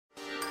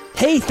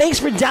Hey, thanks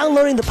for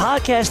downloading the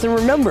podcast. And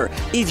remember,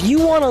 if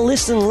you want to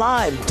listen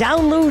live,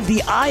 download the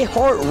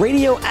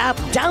iHeartRadio app,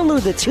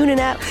 download the TuneIn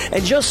app,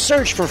 and just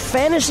search for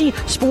Fantasy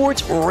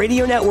Sports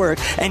Radio Network,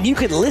 and you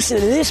can listen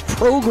to this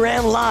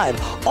program live.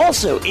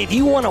 Also, if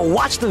you want to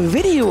watch the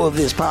video of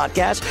this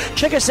podcast,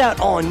 check us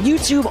out on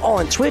YouTube,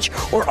 on Twitch,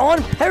 or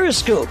on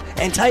Periscope,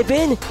 and type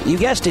in, you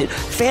guessed it,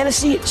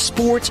 Fantasy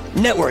Sports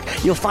Network.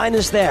 You'll find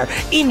us there.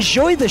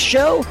 Enjoy the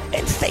show,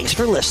 and thanks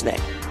for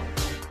listening.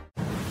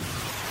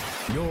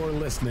 You're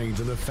listening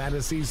to the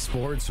Fantasy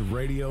Sports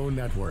Radio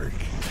Network.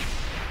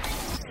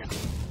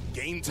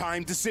 Game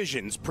Time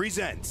Decisions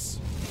presents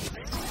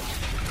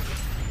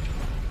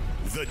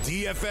the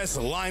DFS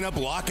Lineup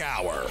Lock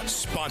Hour,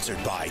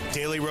 sponsored by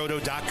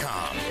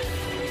DailyRoto.com.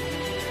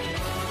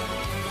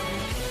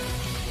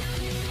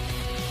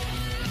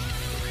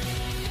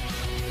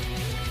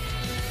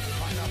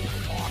 Lineup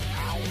Lock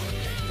Hour.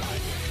 Game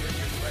Time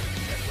Decisions ready to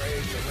get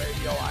raised. The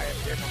radio. I am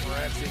Dick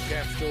Morency.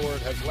 Cam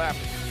Stewart has left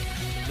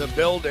the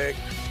building.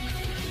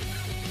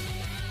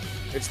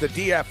 It's the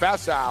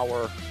DFS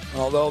hour,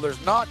 although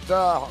there's not, it's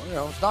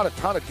not a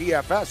ton of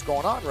DFS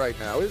going on right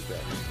now, is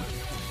there?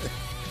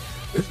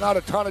 There's not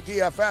a ton of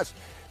DFS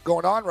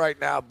going on right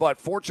now, but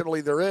fortunately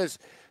there is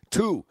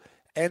two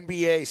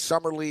NBA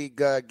Summer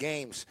League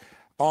games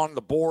on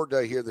the board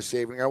here this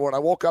evening. When I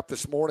woke up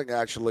this morning,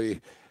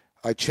 actually,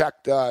 I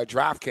checked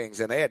DraftKings,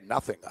 and they had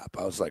nothing up.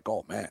 I was like,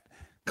 oh, man,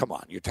 come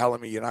on. You're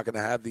telling me you're not going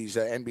to have these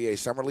NBA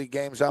Summer League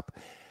games up?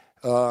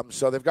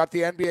 So they've got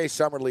the NBA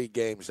Summer League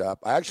games up.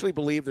 I actually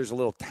believe there's a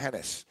little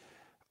tennis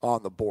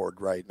on the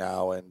board right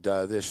now, and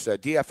this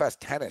DFS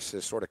tennis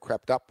has sort of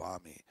crept up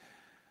on me.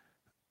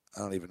 I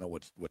don't even know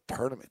what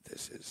tournament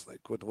this is. Like,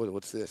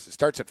 what's this? It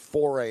starts at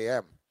 4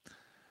 a.m.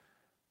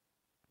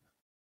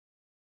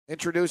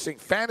 Introducing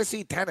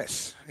fantasy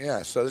tennis.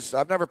 Yeah, so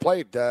I've never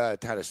played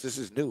tennis. This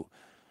is new.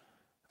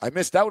 I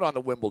missed out on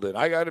the Wimbledon.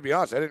 I got to be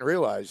honest. I didn't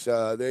realize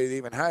they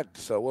even had.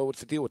 So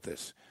what's the deal with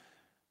this?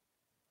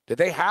 Did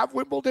they have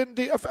Wimbledon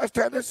DFS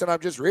tennis, and I'm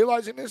just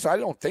realizing this? I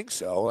don't think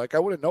so. Like, I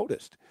would have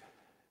noticed.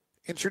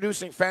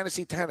 Introducing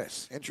fantasy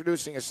tennis.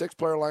 Introducing a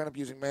six-player lineup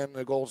using man and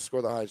the goal to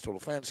score the highest total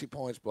fantasy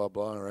points, blah,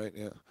 blah, all right,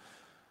 yeah.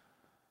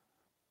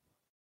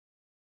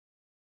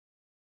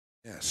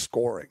 Yeah,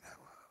 scoring.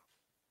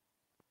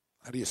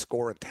 How do you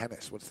score in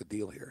tennis? What's the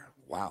deal here?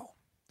 Wow.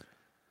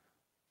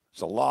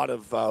 There's a lot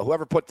of,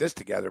 whoever put this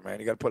together, man,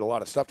 you got to put a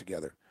lot of stuff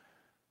together.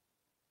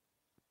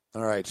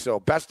 All right, so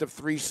best of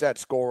 3 set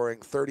scoring,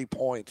 30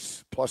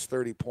 points, plus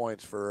 30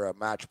 points for a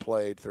match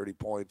played, 30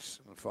 points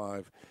in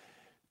 5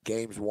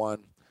 games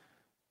won.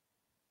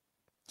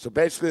 So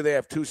basically they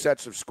have 2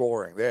 sets of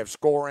scoring. They have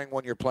scoring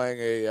when you're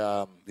playing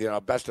a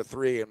best of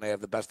 3, and they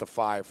have the best of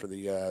 5 for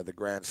the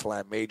Grand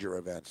Slam major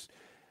events.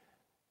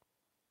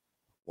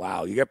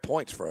 Wow, you get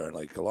points for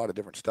like a lot of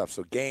different stuff.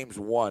 So games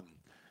won.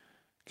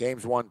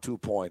 Games won, 2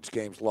 points.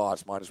 Games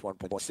lost, minus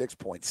 1.6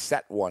 points.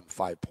 Set won,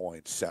 5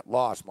 points. Set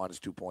lost, minus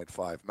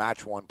 2.5.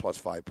 Match won, plus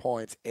 5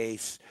 points.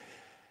 Ace,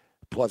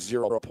 plus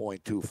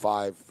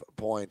 0.25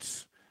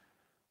 points.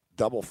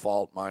 Double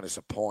fault, minus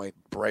a point.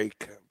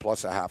 Break,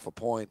 plus a half a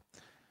point.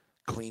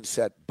 Clean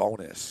set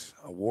bonus,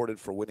 awarded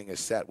for winning a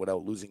set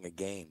without losing a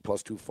game,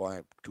 plus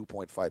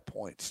 2.5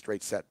 points.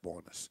 Straight set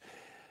bonus.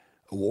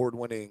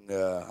 Award-winning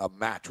a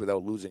match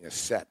without losing a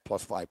set,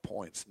 plus 5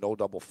 points. No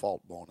double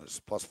fault bonus,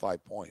 plus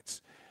 5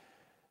 points.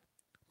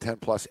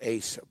 10-plus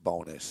ace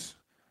bonus.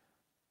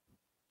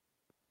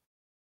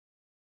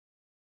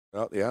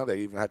 Oh, yeah, they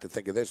even had to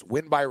think of this.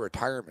 Win by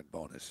retirement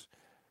bonus.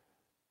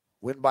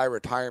 Win by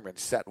retirement,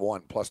 set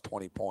 1, plus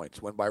 20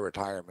 points. Win by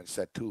retirement,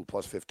 set 2,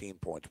 plus 15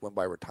 points. Win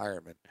by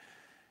retirement.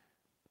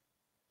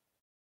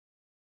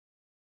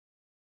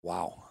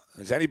 Wow.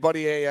 Is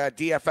anybody a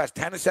DFS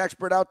tennis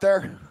expert out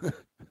there?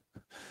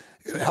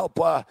 help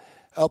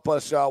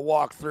us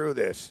walk through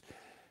this.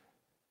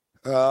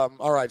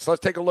 All right, so let's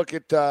take a look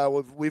at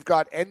we've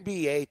got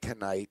NBA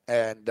tonight,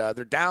 and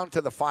they're down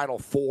to the Final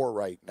Four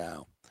right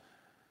now.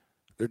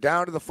 They're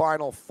down to the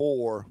Final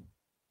Four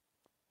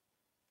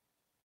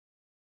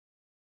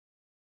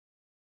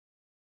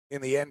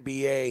in the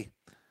NBA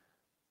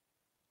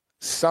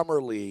Summer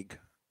League.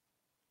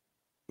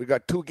 We've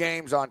got 2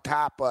 games on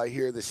tap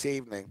here this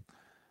evening,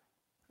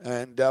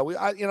 and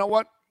you know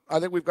what? I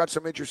think we've got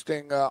some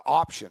interesting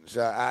options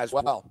as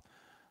well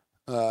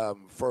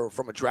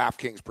from a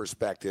DraftKings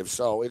perspective.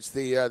 So it's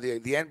the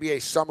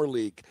NBA Summer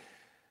League,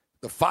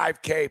 the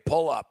 5K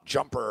pull-up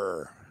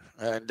jumper,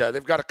 and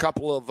they've got a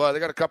couple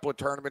of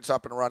tournaments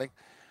up and running.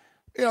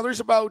 You know, there's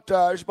about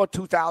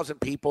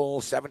 2,000 people,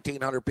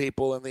 1,700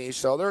 people in these,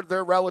 so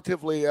they're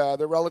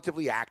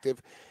relatively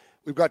active.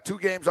 We've got 2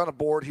 games on the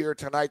board here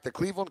tonight: the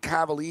Cleveland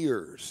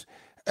Cavaliers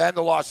and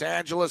the Los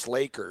Angeles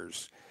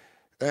Lakers.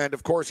 And,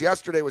 of course,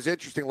 yesterday was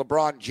interesting.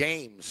 LeBron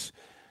James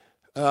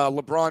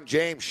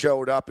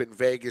showed up in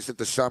Vegas at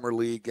the Summer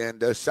League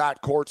and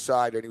sat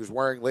courtside, and he was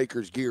wearing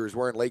Lakers gear. He was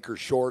wearing Lakers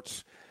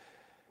shorts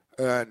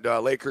and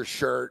Lakers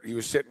shirt. He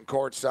was sitting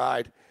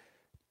courtside.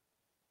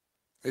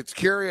 It's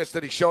curious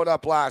that he showed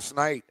up last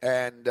night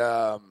and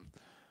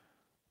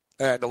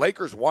And the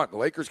Lakers won. The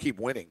Lakers keep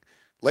winning.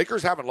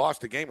 Lakers haven't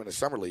lost a game in the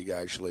Summer League,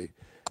 actually.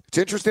 It's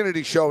interesting that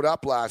he showed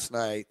up last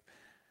night.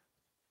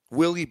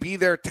 Will he be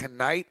there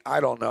tonight?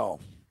 I don't know.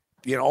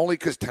 Only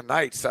because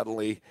tonight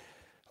suddenly,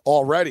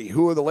 already,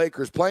 who are the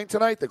Lakers playing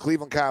tonight? The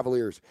Cleveland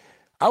Cavaliers.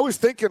 I was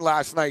thinking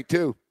last night,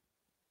 too.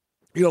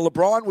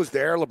 LeBron was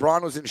there.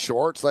 LeBron was in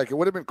shorts. Like, it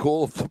would have been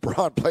cool if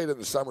LeBron played in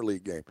the Summer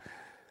League game.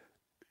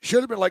 Should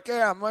have been like,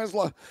 yeah, might as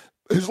well,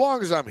 as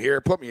long as I'm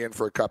here, put me in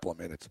for a couple of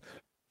minutes.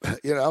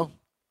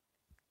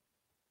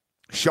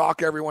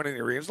 Shock everyone in the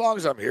arena. As long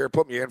as I'm here,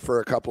 put me in for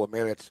a couple of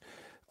minutes.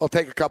 I'll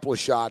take a couple of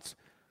shots.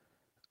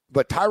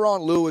 But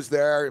Tyronn Lue is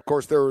there. Of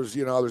course, there's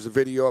a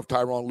video of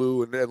Tyronn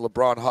Lue and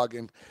LeBron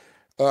hugging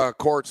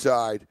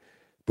courtside.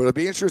 But it'll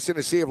be interesting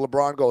to see if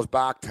LeBron goes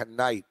back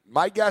tonight.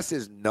 My guess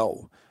is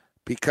no,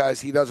 because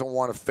he doesn't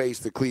want to face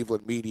the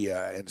Cleveland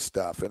media and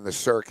stuff and the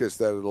circus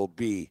that it'll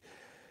be.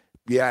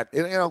 Yeah,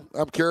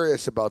 I'm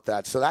curious about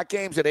that. So that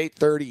game's at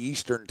 8:30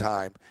 Eastern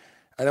time.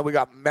 And then we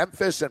got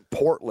Memphis and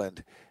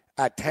Portland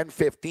at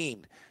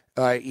 10:15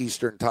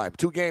 Eastern time.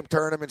 2-game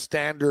tournament,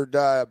 standard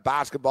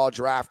basketball,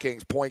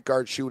 DraftKings, point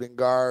guard, shooting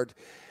guard,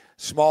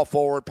 small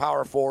forward,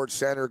 power forward,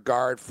 center,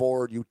 guard,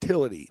 forward,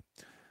 utility.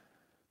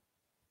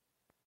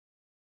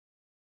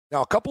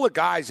 Now, a couple of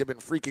guys have been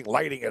freaking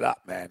lighting it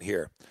up, man,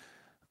 here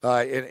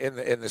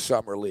in the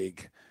Summer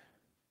League.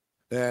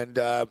 And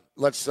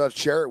let's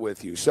share it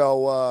with you.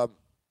 So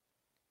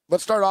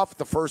let's start off with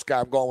the first guy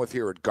I'm going with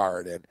here at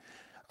guard. And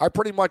I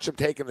pretty much am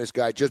taking this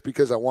guy just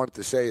because I wanted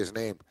to say his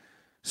name.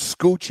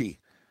 Scoochie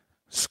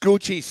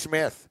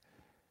Smith.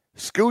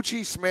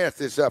 Scoochie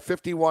Smith is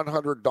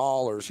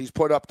 $5,100. He's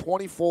put up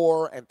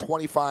 24 and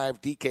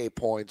 25 DK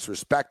points,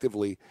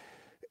 respectively,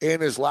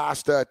 in his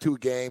last 2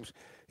 games.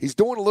 He's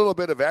doing a little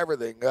bit of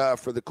everything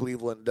for the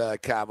Cleveland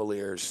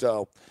Cavaliers.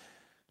 So,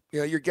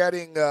 you're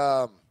getting,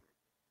 you're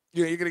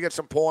going to get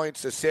some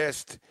points,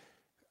 assist.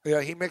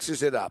 He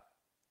mixes it up.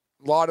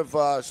 A lot of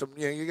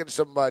you're getting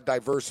some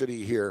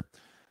diversity here.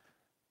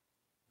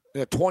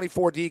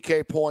 24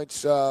 DK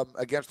points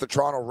against the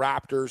Toronto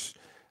Raptors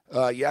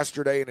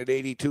yesterday in an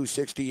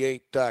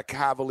 82-68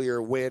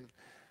 Cavalier win.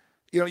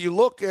 You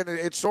look, and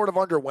it's sort of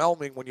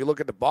underwhelming when you look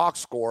at the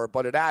box score,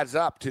 but it adds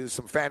up to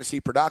some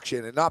fantasy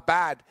production, and not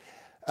bad,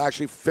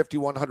 actually,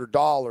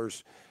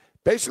 $5,100.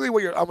 Basically,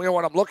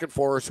 what I'm looking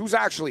for is who's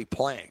actually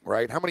playing,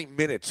 right? How many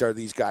minutes are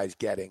these guys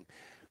getting?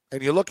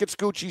 And you look at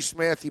Scoochie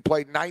Smith, he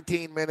played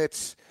 19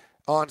 minutes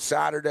on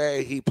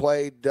Saturday. He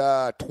played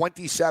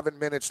 27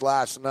 minutes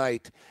last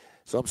night.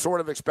 So I'm sort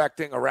of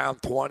expecting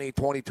around 20,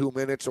 22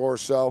 minutes or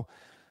so.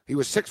 He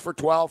was 6 for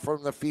 12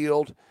 from the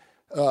field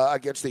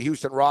against the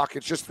Houston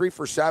Rockets, just 3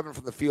 for 7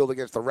 from the field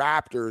against the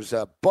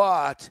Raptors.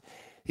 But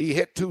he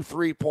hit 2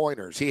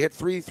 3-pointers. He hit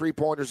 3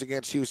 3-pointers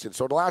against Houston.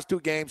 So the last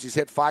 2 games, he's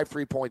hit 5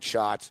 3-point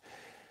shots.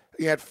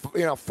 He had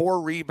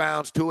 4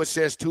 rebounds, 2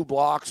 assists, 2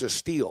 blocks, a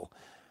steal.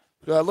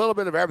 So a little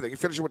bit of everything. He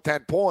finished with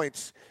 10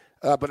 points.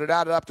 But it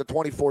added up to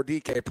 24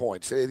 DK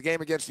points. The game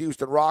against the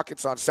Houston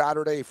Rockets on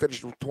Saturday, he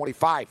finished with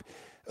 25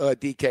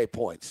 DK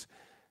points.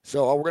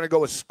 So we're going to go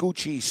with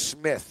Scoochie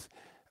Smith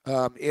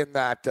in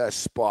that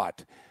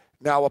spot.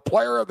 Now, a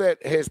player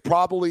that has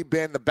probably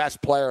been the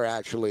best player,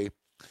 actually,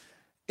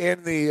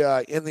 in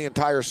the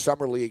entire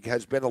Summer League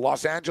has been the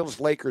Los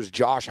Angeles Lakers'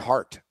 Josh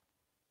Hart.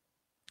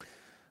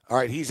 All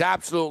right, he's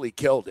absolutely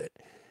killed it.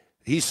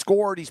 He's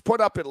put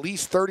up at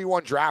least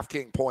 31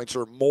 DraftKings points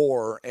or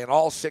more in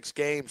all 6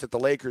 games that the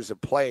Lakers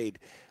have played,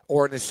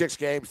 or in the 6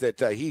 games that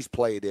he's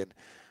played in,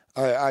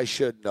 I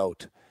should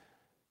note.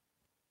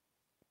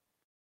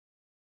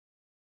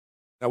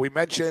 Now, we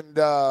mentioned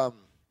the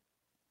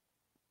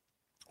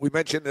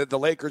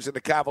Lakers and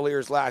the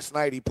Cavaliers last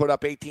night. He put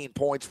up 18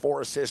 points, 4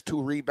 assists,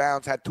 2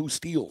 rebounds, had 2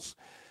 steals.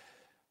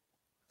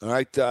 All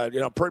right,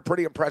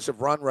 pretty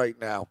impressive run right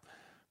now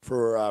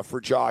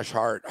for Josh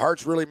Hart.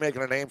 Hart's really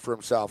making a name for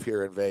himself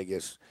here in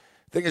Vegas.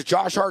 Thing is,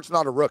 Josh Hart's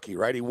not a rookie,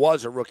 right? He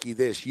was a rookie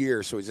this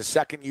year, so he's a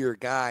second-year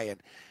guy,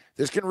 and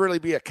this can really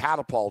be a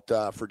catapult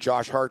for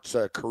Josh Hart's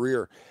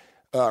career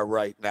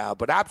right now.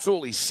 But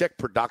absolutely sick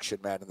production,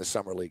 man, in the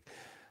Summer League.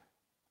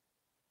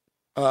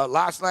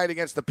 Last night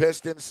against the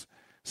Pistons,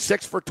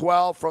 6 for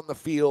 12 from the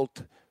field,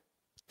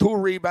 2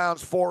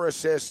 rebounds, 4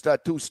 assists,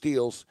 2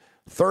 steals,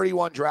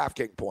 31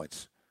 DraftKings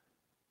points.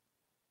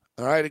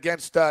 All right,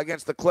 against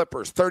the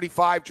Clippers,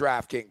 35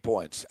 DraftKings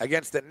points.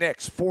 Against the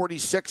Knicks,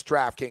 46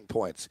 DraftKings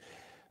points.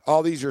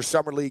 All these are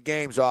Summer League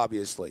games,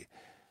 obviously.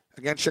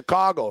 Against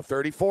Chicago,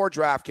 34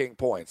 DraftKings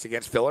points.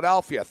 Against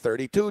Philadelphia,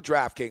 32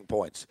 DraftKings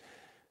points.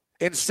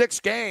 In 6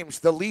 games,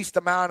 the least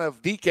amount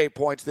of DK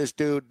points this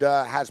dude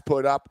has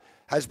put up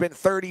has been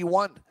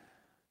 31.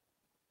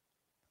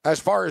 As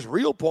far as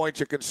real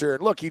points are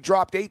concerned, look, he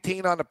dropped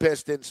 18 on the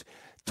Pistons,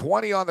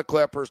 20 on the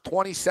Clippers,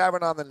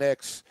 27 on the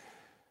Knicks,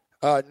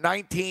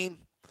 19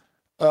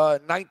 on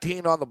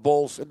the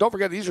Bulls. And don't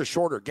forget, these are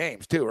shorter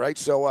games too, right?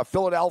 So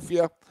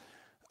Philadelphia,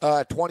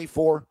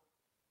 24.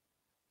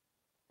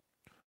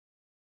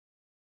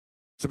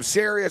 Some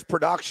serious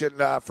production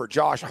for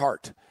Josh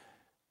Hart.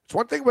 It's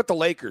one thing with the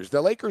Lakers.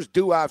 The Lakers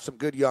do have some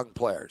good young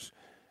players.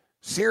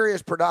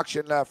 Serious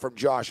production from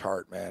Josh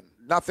Hart, man.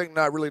 Nothing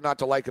really not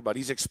to like about it.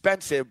 He's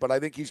expensive, but I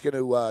think he's going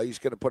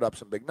to put up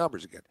some big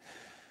numbers again.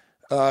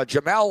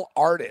 Jamel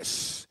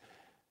Artis.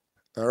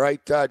 All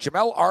right,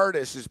 Jamel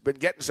Artis has been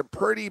getting some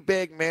pretty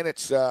big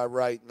minutes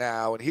right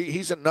now, and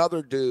he's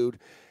another dude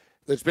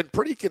that's been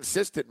pretty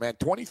consistent, man.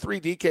 23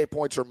 DK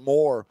points or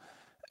more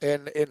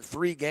in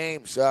 3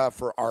 games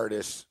for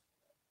Artis.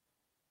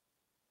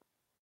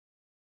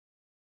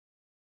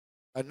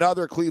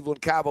 Another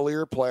Cleveland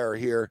Cavalier player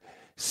here,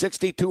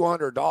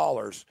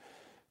 $6,200.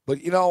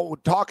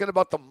 But, talking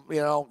about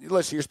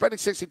listen, you're spending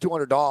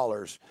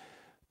 $6,200,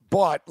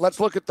 but let's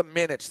look at the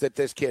minutes that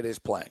this kid is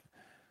playing.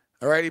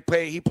 All right,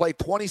 he played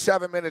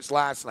 27 minutes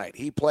last night.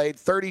 He played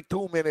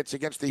 32 minutes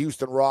against the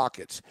Houston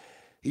Rockets.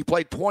 He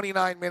played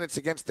 29 minutes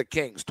against the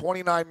Kings,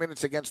 29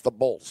 minutes against the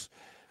Bulls.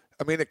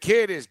 I mean, the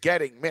kid is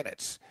getting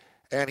minutes,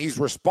 and he's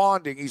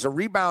responding. He's a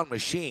rebound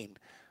machine.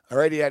 All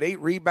right, he had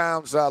 8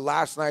 rebounds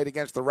last night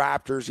against the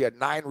Raptors. He had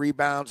 9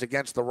 rebounds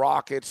against the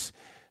Rockets.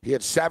 He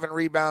had 7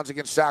 rebounds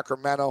against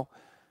Sacramento.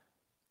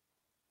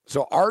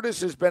 So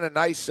Artis has been a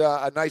nice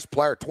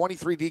player.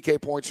 23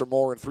 DK points or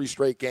more in 3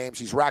 straight games.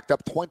 He's racked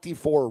up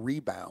 24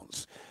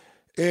 rebounds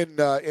in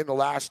the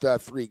last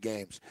 3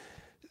 games.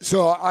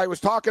 So I was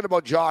talking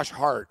about Josh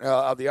Hart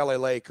of the LA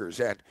Lakers,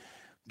 and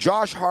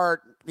Josh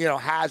Hart,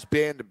 has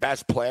been the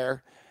best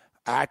player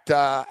at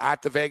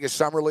the Vegas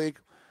Summer League.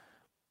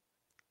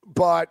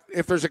 But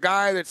if there's a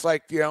guy that's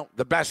like,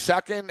 the best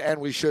second, and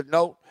we should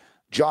note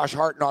Josh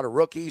Hart, not a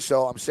rookie,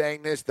 so I'm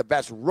saying this, the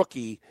best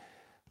rookie.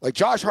 Like,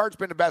 Josh Hart's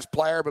been the best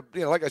player, but,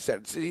 like I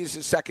said, he's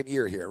his second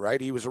year here, right?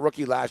 He was a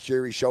rookie last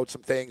year. He showed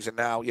some things, and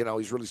now,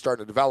 he's really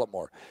starting to develop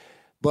more.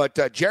 But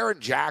Jaren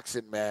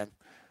Jackson, man.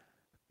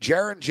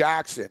 Jaren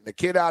Jackson, the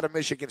kid out of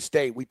Michigan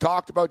State. We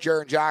talked about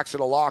Jaren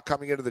Jackson a lot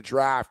coming into the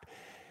draft.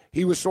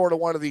 He was sort of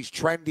one of these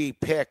trendy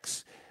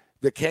picks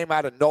that came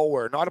out of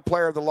nowhere. Not a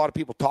player that a lot of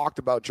people talked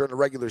about during the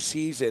regular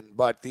season,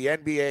 but the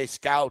NBA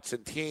scouts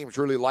and teams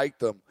really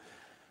liked him.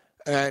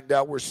 And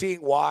we're seeing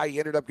why. He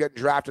ended up getting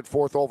drafted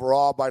 4th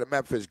overall by the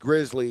Memphis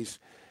Grizzlies.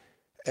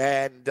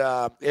 And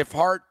if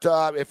Hart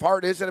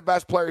isn't the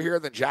best player here,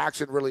 then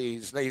Jackson really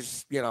is.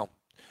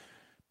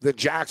 Then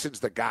Jackson's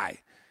the guy.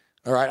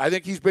 All right, I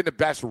think he's been the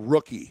best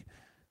rookie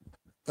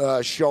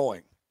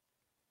showing.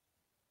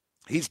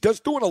 He's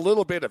just doing a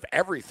little bit of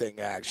everything,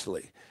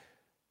 actually.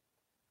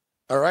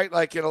 All right,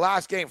 like in the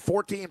last game,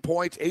 14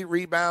 points, 8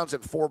 rebounds,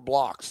 and 4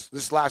 blocks.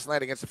 This is last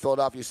night against the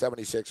Philadelphia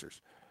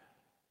 76ers.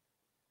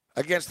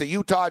 Against the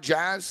Utah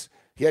Jazz,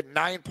 he had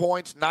 9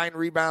 points, 9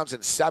 rebounds,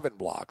 and 7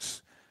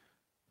 blocks.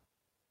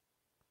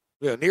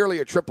 Nearly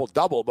a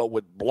triple-double, but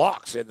with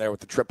blocks in there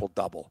with the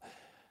triple-double.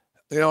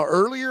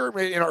 Earlier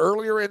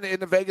in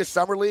the Vegas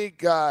Summer League,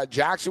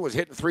 Jackson was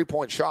hitting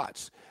 3-point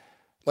shots.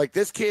 Like,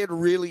 this kid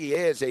really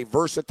is a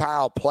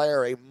versatile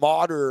player, a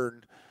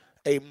modern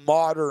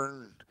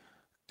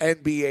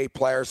NBA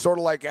player, sort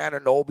of like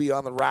Anunoby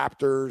on the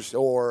Raptors,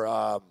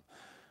 or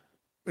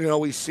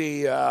we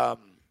see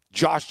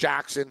Josh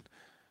Jackson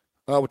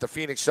with the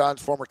Phoenix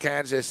Suns, former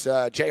Kansas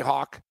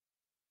Jayhawk.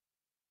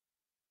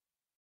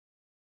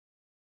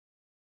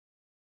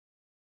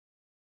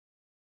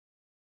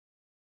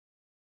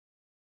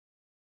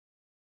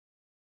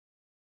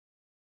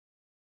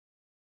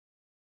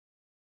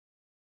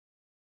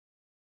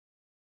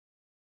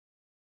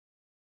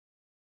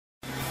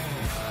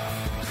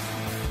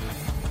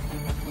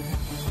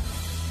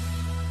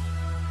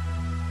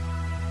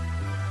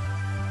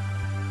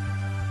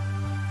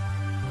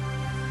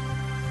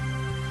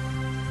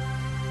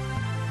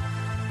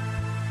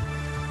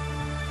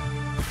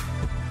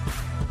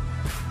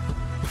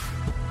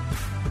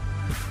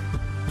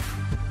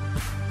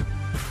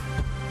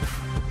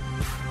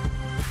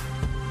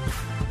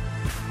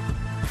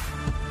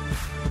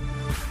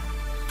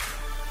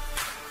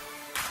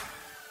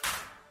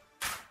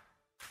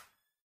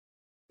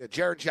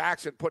 Jaren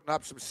Jackson putting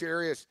up some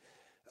serious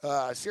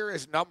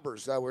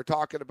numbers. We're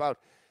talking about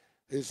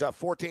his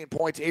 14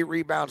 points, 8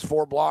 rebounds,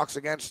 4 blocks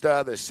against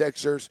the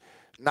Sixers,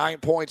 9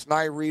 points,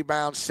 9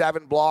 rebounds,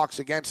 7 blocks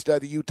against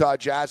the Utah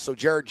Jazz. So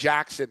Jaren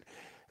Jackson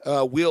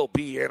will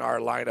be in our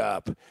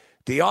lineup.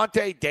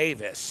 Deontay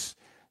Davis.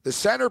 The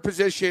center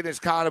position is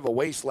kind of a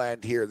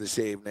wasteland here this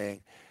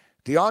evening.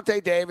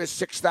 Deontay Davis,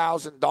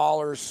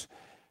 $6,000.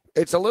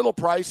 It's a little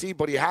pricey,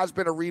 but he has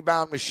been a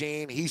rebound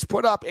machine. He's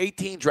put up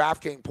 18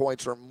 DraftKings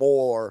points or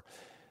more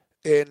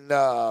in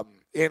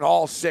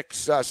all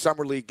 6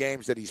 Summer League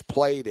games that he's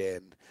played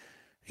in.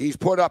 He's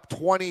put up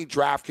 20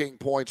 DraftKings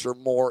points or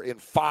more in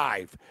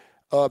 5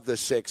 of the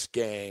 6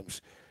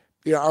 games.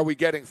 Are we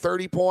getting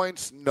 30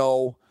 points?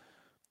 No,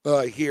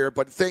 here.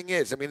 But the thing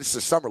is, this is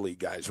a Summer League,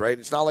 guys, right?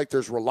 It's not like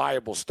there's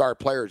reliable star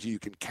players you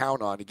can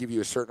count on to give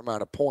you a certain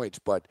amount of points,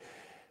 but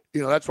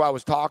that's why I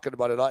was talking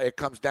about it. It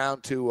comes down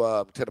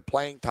to the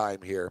playing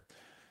time here.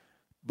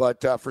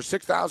 But for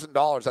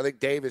 $6,000, I think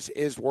Davis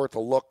is worth a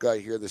look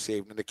here this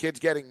evening. The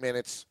kid's getting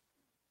minutes.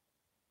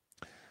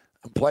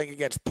 I'm playing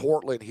against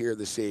Portland here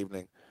this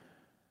evening.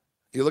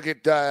 You look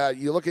at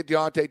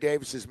Deontay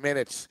Davis's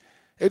minutes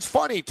It's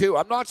funny, too.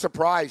 I'm not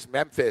surprised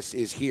Memphis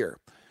is here.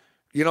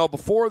 You know,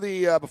 before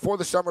the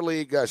Summer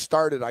League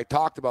started, I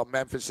talked about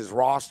Memphis's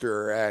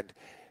roster, and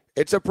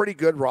it's a pretty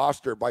good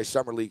roster by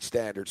Summer League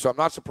standards. So I'm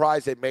not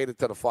surprised they made it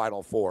to the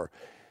Final Four.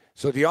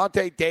 So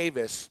Deontay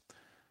Davis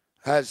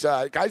has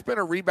guy's been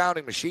a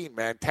rebounding machine,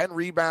 man. 10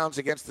 rebounds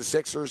against the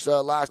Sixers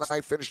last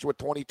night, finished with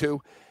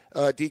 22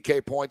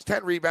 DK points.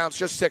 10 rebounds,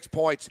 just 6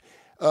 points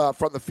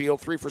from the field,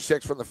 3 for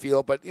 6 from the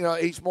field. But, you know,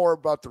 he's more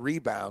about the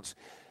rebounds.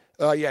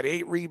 He had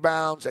 8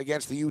 rebounds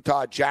against the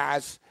Utah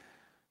Jazz,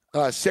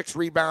 6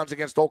 rebounds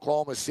against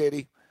Oklahoma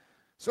City.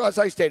 So as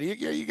I stated,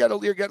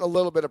 you're getting a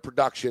little bit of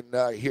production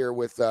here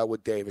with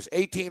Davis.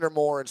 18 or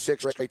more in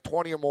 6 straight,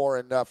 20 or more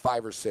in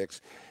 5 or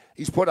 6.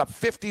 He's put up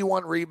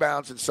 51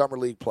 rebounds in Summer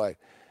League play.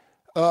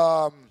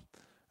 A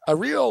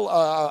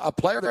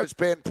player that's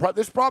been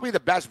this is probably the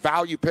best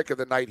value pick of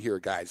the night here,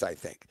 guys, I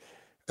think.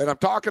 And I'm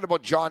talking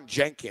about John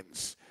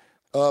Jenkins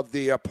of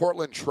the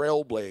Portland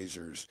Trail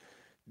Blazers.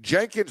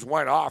 Jenkins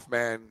went off,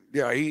 man.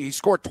 You know, he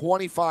scored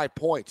 25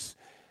 points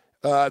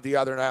the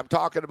other night. I'm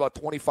talking about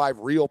 25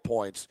 real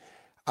points.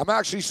 I'm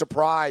actually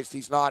surprised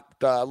he's not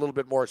a little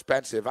bit more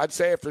expensive. I'd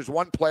say if there's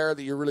one player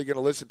that you're really going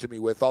to listen to me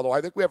with, although I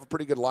think we have a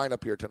pretty good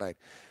lineup here tonight.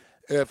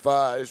 If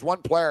there's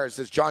one player, it's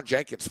John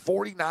Jenkins,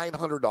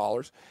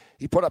 $4,900.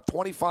 He put up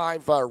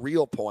 25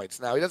 real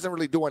points. Now, he doesn't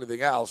really do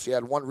anything else. He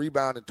had 1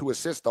 rebound and 2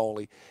 assists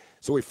only.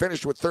 So he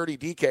finished with 30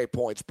 DK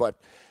points. But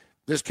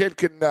this kid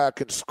can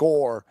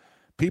score.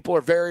 People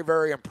are very,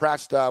 very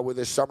impressed with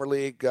his Summer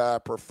League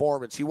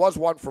performance. He was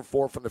 1 for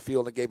 4 from the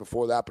field in the game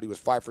before that, but he was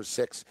 5 for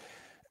 6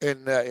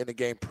 in the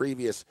game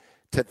previous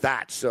to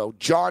that. So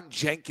John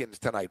Jenkins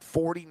tonight,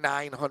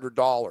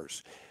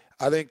 $4,900.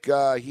 I think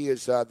he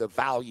is the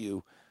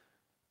value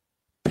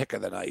pick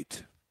of the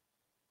night.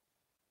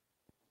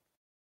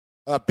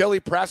 Billy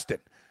Preston.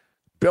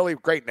 Billy,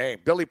 great name.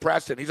 Billy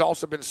Preston. He's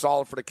also been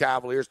solid for the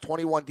Cavaliers.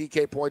 21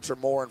 DK points or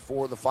more in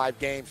 4 of the 5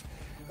 games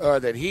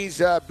that he's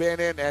been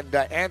in. And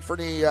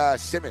Anthony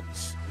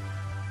Simmons.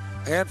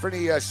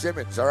 Anthony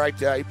Simmons. All right.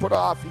 He put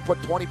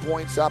 20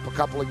 points up a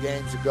couple of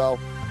games ago.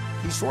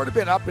 He's sort of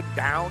been up and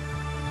down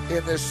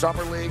in this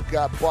Summer League,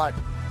 but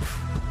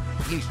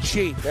he's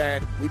cheap,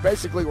 and we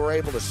basically were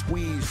able to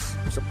squeeze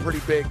some pretty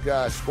big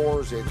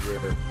scores in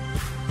here.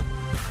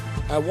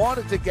 I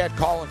wanted to get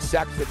Colin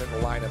Sexton in the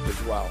lineup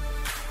as well.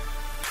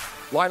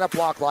 Lineup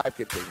Block Live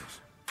continues.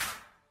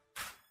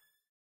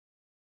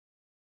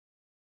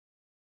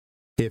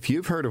 If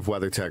you've heard of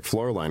WeatherTech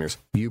floor liners,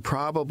 you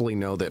probably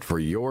know that for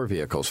your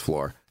vehicle's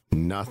floor,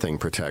 nothing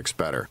protects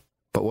better.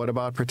 But what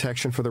about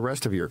protection for the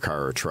rest of your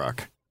car or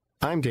truck?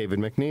 I'm David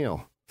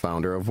McNeil,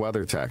 founder of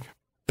WeatherTech.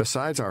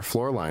 Besides our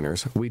floor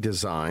liners, we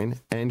design,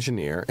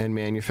 engineer, and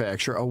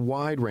manufacture a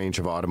wide range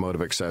of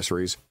automotive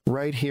accessories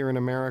right here in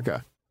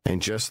America.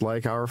 And just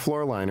like our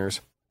floor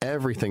liners,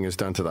 everything is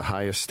done to the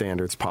highest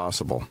standards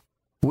possible.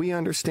 We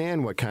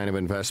understand what kind of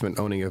investment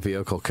owning a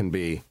vehicle can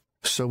be,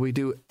 so we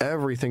do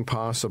everything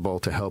possible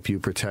to help you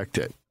protect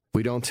it.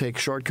 We don't take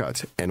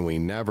shortcuts, and we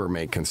never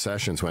make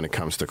concessions when it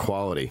comes to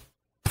quality.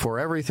 For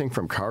everything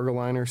from cargo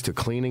liners to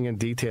cleaning and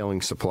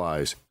detailing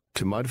supplies,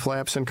 to mud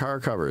flaps and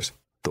car covers,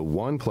 the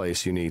one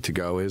place you need to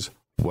go is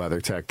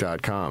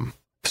WeatherTech.com.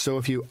 So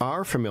if you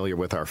are familiar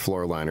with our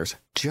floor liners,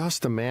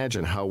 just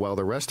imagine how well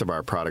the rest of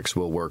our products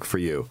will work for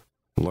you.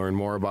 Learn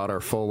more about our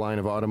full line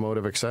of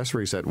automotive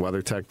accessories at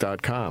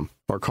WeatherTech.com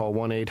or call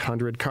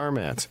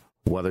 1-800-CarMats.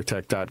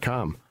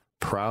 WeatherTech.com,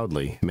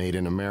 proudly made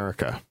in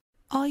America.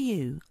 Are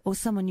you, or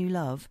someone you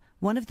love,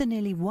 one of the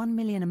nearly 1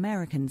 million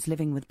Americans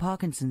living with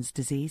Parkinson's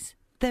disease?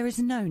 There is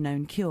no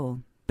known cure,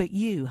 but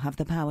you have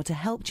the power to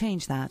help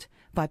change that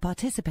by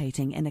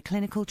participating in a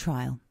clinical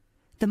trial.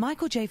 The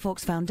Michael J.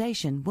 Fox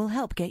Foundation will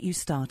help get you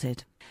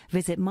started.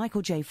 Visit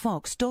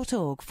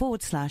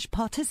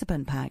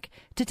michaeljfox.org/participant pack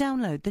to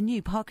download the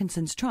new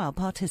Parkinson's Trial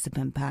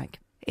Participant Pack.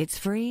 It's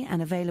free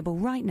and available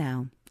right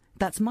now.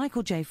 That's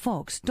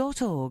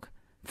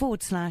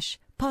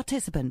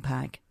michaeljfox.org/participant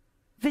pack.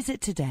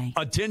 Visit today.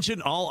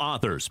 Attention all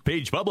authors.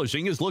 Page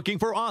Publishing is looking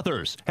for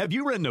authors. Have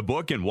you written a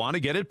book and want to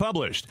get it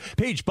published?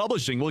 Page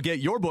Publishing will get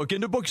your book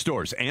into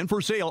bookstores and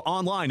for sale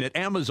online at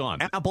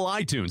Amazon, Apple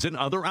iTunes, and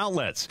other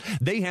outlets.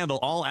 They handle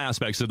all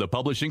aspects of the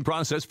publishing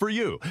process for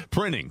you.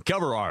 Printing,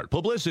 cover art,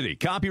 publicity,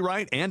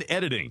 copyright, and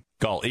editing.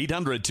 Call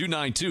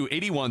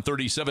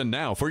 800-292-8137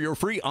 now for your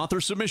free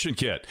author submission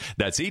kit.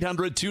 That's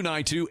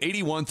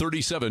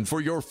 800-292-8137 for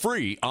your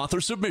free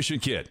author submission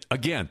kit.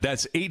 Again,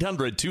 that's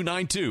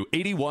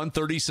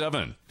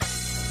 800-292-8137.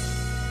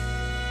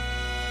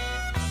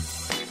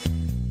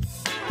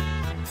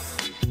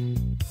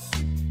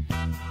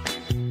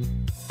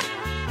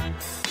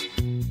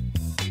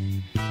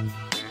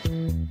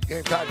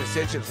 Game Time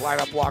Decisions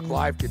Lineup Block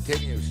Live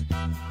continues.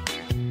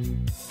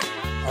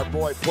 Our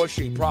boy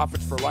Pushy,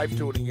 Profits for Life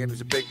tuning in,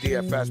 who's a big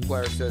DFS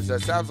player, says,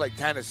 sounds like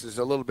tennis is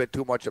a little bit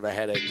too much of a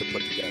headache to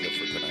put together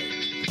for tonight.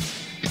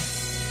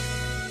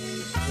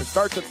 It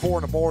starts at 4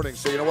 in the morning,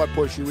 so you know what,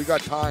 Pushy, we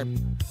got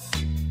time.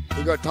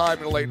 We got time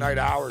in the late night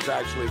hours,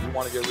 actually, if you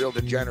want to get real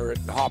degenerate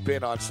and hop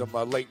in on some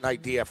late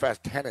night DFS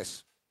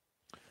tennis.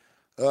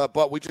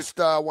 But we just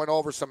went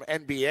over some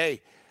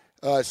NBA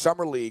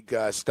Summer League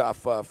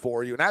stuff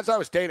for you. And as I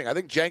was stating, I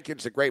think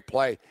Jenkins is a great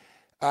play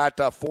at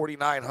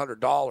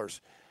 $4,900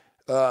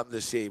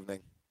 this evening.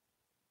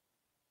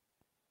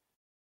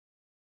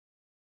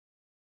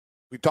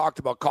 We talked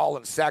about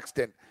Colin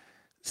Sexton.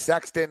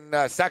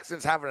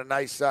 Sexton's having a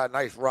nice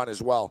run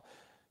as well.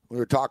 We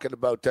were talking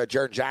about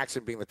Jaren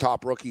Jackson being the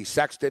top rookie.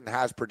 Sexton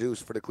has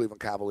produced for the Cleveland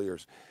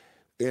Cavaliers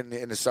in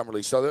the Summer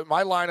League. So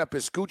my lineup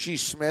is Scoochie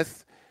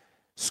Smith.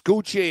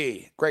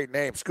 Scoochie, great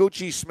name.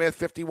 Scoochie Smith,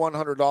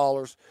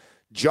 $5,100.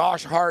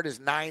 Josh Hart is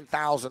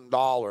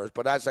 $9,000.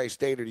 But as I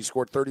stated, he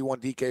scored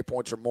 31 DK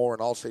points or more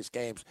in all 6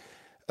 games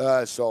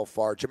so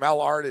far.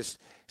 Jamel Artis,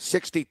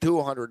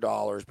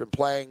 $6,200. Been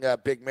playing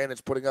big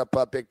minutes, putting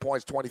up big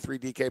points, 23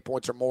 DK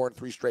points or more in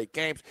 3 straight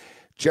games.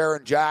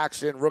 Jaren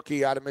Jackson,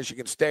 rookie out of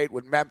Michigan State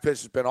with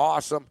Memphis, has been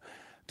awesome.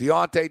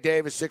 Deontay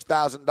Davis,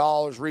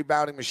 $6,000,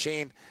 rebounding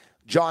machine.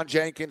 John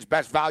Jenkins,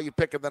 best value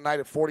pick of the night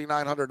at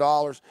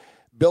 $4,900.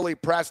 Billy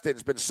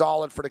Preston's been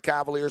solid for the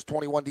Cavaliers,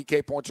 21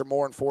 DK points or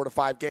more in 4 to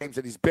 5 games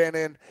that he's been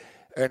in.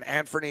 And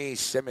Anthony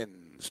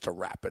Simmons to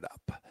wrap it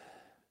up.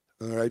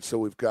 All right, so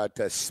we've got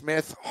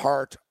Smith,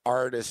 Hart,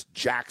 Artis,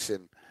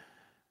 Jackson,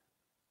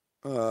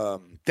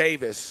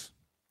 Davis,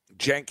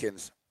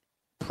 Jenkins,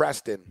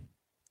 Preston,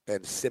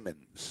 and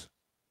Simmons.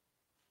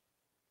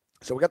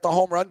 So we got the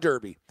home run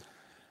derby.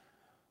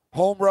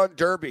 Home run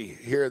derby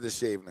here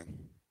this evening.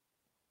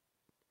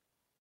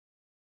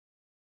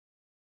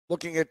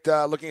 Looking at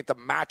the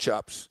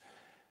matchups.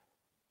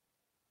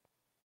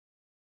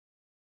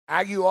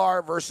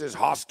 Aguilar versus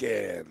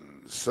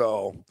Hoskins.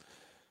 So,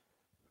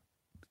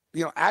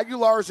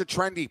 Aguilar is a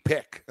trendy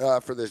pick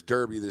for this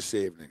derby this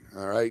evening.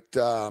 All right.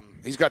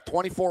 He's got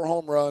 24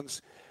 home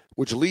runs,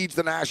 which leads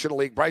the National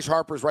League. Bryce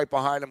Harper's right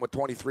behind him with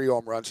 23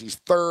 home runs. He's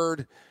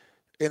third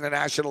in the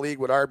National League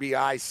with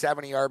RBI,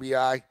 70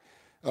 RBI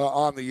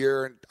on the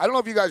year. And I don't know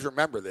if you guys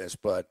remember this,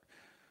 but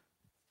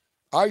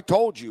I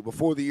told you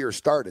before the year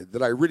started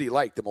that I really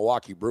liked the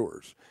Milwaukee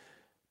Brewers.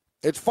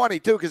 It's funny,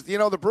 too, because,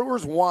 the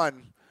Brewers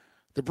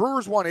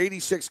won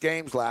 86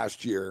 games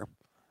last year.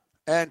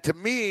 And to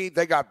me,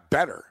 they got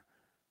better.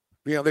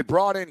 They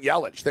brought in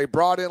Yelich. They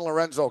brought in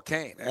Lorenzo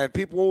Cain. And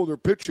people, they're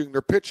pitching.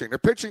 Their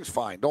pitching's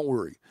fine. Don't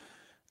worry.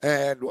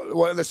 And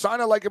the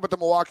sign I like about the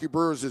Milwaukee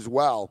Brewers as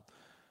well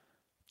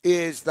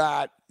is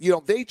that,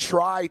 they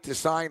tried to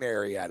sign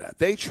Arrieta.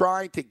 They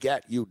tried to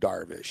get Yu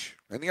Darvish.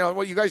 And,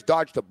 you guys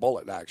dodged a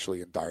bullet,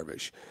 actually, in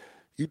Darvish.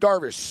 Yu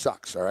Darvish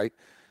sucks, all right?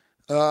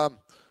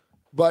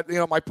 But,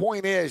 my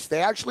point is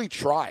they actually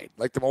tried.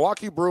 Like, the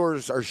Milwaukee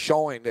Brewers are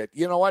showing that,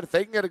 if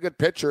they can get a good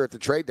pitcher at the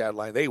trade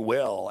deadline, they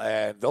will,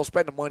 and they'll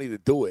spend the money to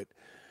do it.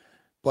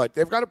 But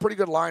they've got a pretty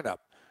good lineup.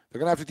 They're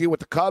going to have to deal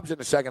with the Cubs in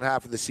the second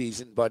half of the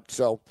season. But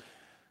so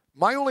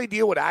my only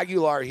deal with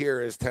Aguilar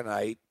here is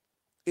tonight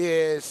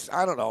is,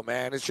 I don't know,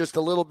 man. It's just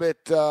a little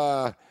bit,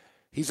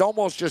 he's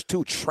almost just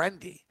too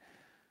trendy.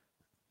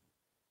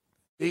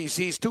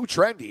 He's too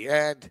trendy.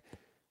 And,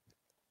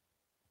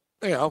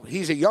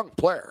 he's a young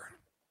player.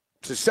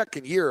 It's his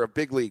second year of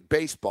big league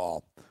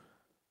baseball.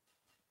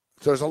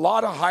 So there's a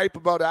lot of hype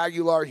about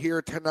Aguilar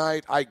here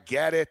tonight. I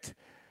get it.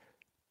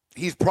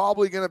 He's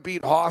probably going to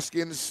beat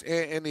Hoskins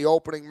in the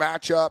opening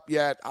matchup,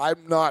 yet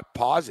I'm not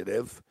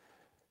positive.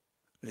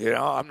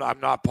 I'm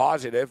not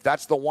positive.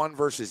 That's the 1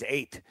 versus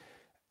 8.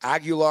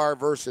 Aguilar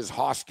versus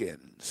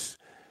Hoskins.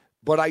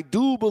 But I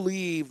do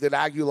believe that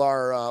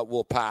Aguilar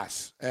will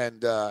pass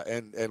and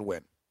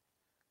win.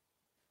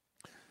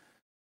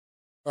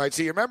 All right,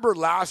 so you remember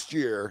last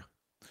year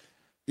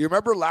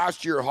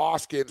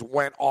Hoskins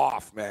went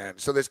off, man.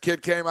 So this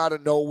kid came out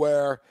of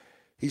nowhere.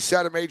 He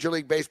set a Major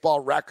League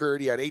Baseball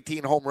record. He had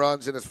 18 home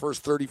runs in his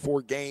first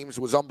 34 games.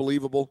 It was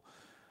unbelievable.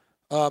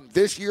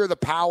 This year the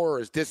power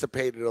has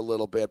dissipated a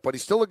little bit, but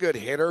he's still a good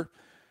hitter.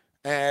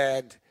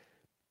 And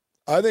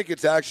I think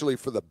it's actually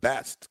for the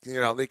best.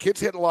 The kid's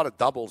hitting a lot of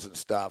doubles and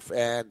stuff.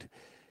 And,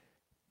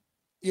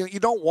 you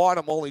don't want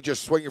him only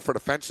just swinging for the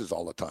fences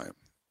all the time.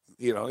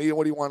 What do you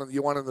want him?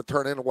 You want him to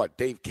turn into what,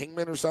 Dave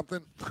Kingman or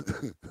something?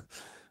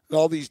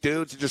 All these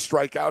dudes who just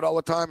strike out all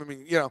the time. I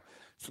mean,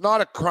 it's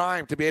not a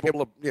crime to be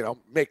able to,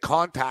 make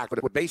contact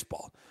with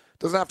baseball. It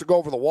doesn't have to go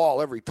over the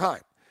wall every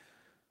time.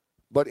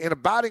 But in a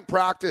batting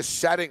practice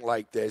setting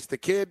like this, the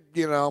kid,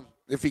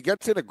 if he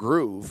gets in a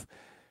groove,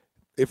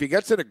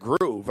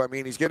 I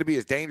mean, he's going to be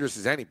as dangerous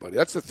as anybody.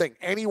 That's the thing.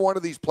 Any one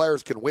of these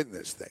players can win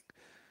this thing.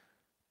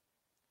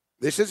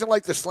 This isn't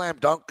like the slam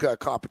dunk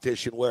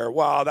competition where,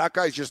 that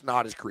guy's just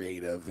not as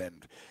creative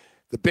and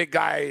the big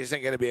guy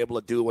isn't going to be able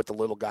to do what the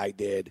little guy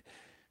did.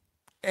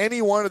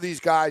 Any one of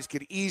these guys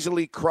could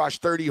easily crush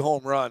 30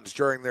 home runs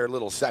during their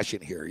little session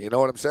here. You know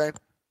what I'm saying?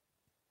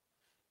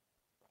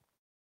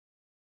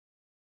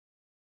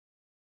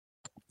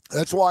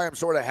 That's why I'm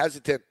sort of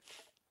hesitant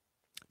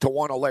to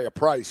want to lay a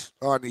price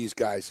on these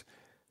guys.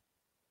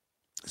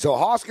 So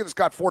Hoskins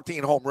got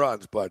 14 home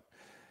runs, but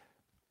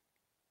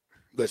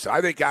listen,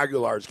 I think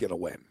Aguilar is going to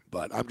win.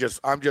 But I'm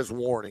just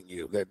warning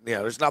you that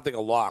there's nothing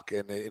a lock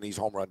in these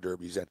home run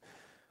derbies. And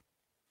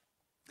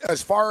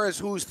as far as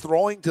who's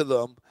throwing to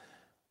them,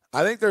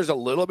 I think there's a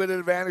little bit of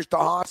advantage to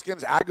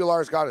Hoskins.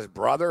 Aguilar's got his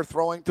brother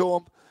throwing to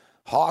him.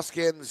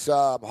 Hoskins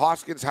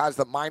has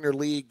the minor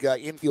league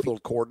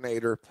infield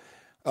coordinator,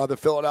 the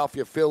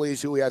Philadelphia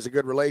Phillies, who he has a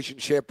good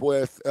relationship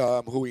with,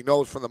 who he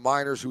knows from the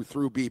minors, who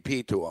threw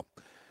BP to him.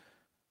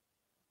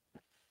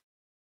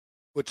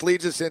 Which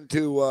leads us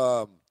into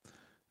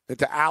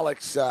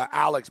Alex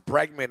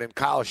Bregman and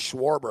Kyle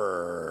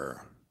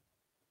Schwarber.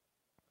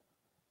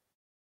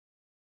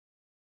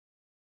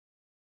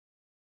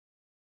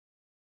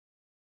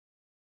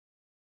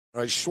 All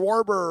right,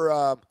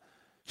 Schwarber's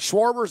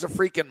a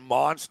freaking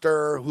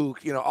monster who,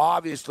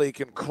 obviously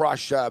can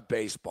crush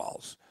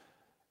baseballs.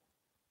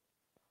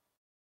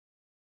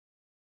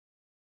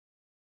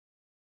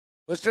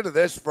 Listen to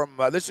this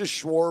this is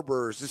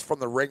Schwarber's. This is from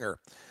the Ringer.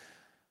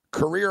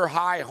 Career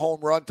high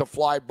home run to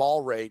fly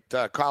ball rate.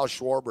 Kyle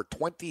Schwarber,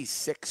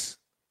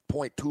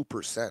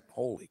 26.2%.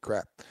 Holy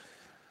crap.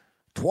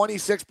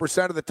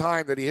 26% of the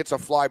time that he hits a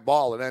fly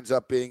ball, it ends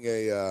up being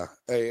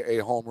a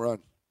home run.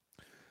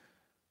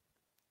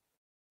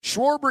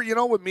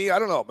 Schwarber, with me, I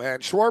don't know, man.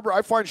 Schwarber,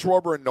 I find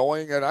Schwarber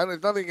annoying, and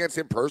there's nothing against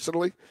him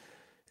personally.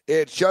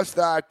 It's just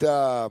that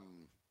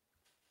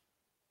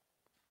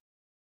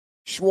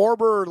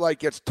Schwarber,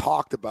 gets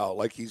talked about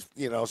like he's,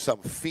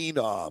 some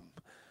phenom.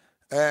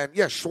 And,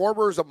 yeah,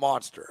 Schwarber is a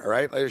monster, all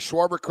right? Like,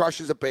 Schwarber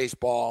crushes a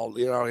baseball,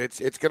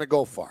 it's going to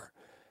go far.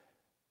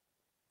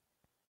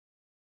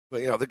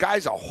 But, the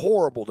guy's a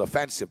horrible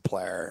defensive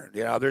player.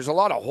 There's a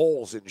lot of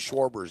holes in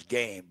Schwarber's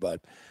game,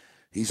 but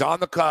he's on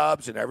the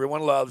Cubs, and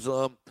everyone loves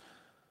him.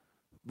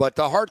 But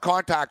the hard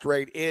contact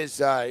rate is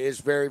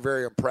very,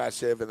 very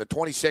impressive, and the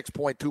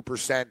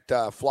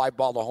 26.2% fly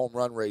ball to home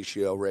run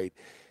ratio rate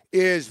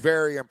is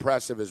very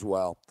impressive as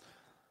well.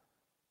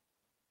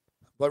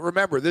 But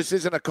remember, this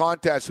isn't a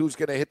contest who's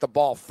going to hit the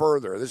ball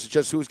further. This is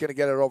just who's going to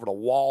get it over the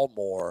wall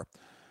more.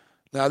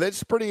 Now, this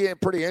is pretty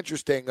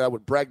interesting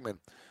with Bregman.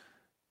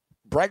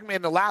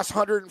 Bregman, the last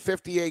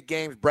 158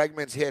 games,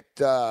 Bregman's hit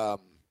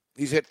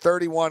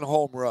 31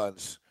 home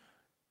runs.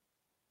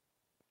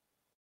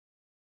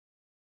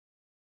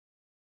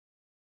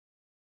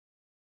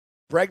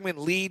 Bregman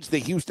leads the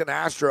Houston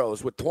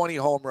Astros with 20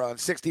 home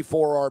runs,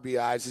 64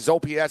 RBIs. His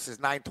OPS is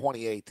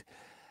 928.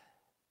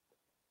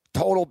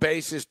 Total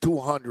bases,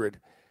 200.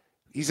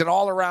 He's an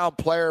all-around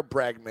player,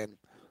 Bregman.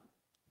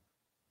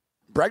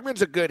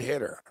 Bregman's a good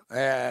hitter,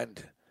 and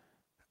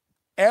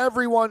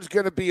everyone's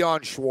going to be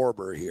on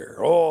Schwarber here.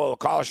 Oh,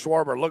 Kyle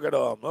Schwarber, look at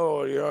him.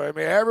 Oh,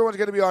 everyone's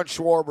going to be on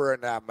Schwarber in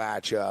that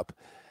matchup.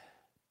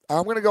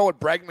 I'm going to go with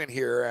Bregman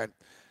here, and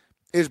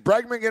is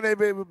Bregman going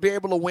to be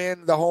able to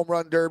win the home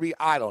run derby?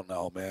 I don't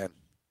know, man.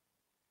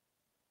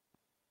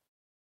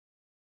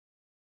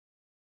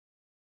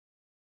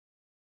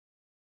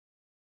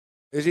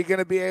 Is he going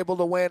to be able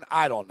to win?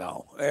 I don't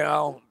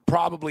know.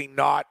 Probably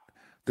not.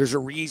 There's a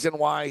reason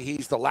why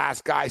he's the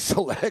last guy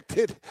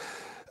selected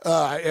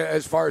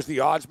as far as the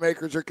odds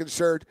makers are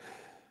concerned.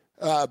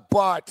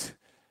 But,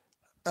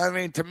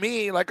 to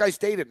me, like I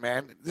stated,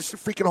 man, this is a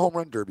freaking home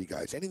run derby,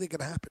 guys. Anything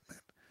can happen, man.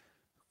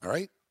 All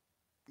right?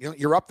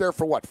 You're up there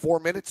for what,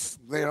 4 minutes?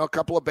 A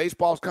couple of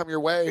baseballs come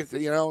your way.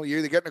 You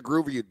either get in a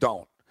groove or you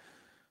don't.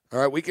 All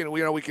right, we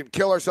can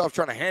kill ourselves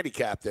trying to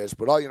handicap this,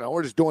 but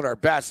we're just doing our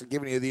best and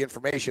giving you the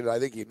information that I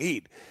think you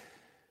need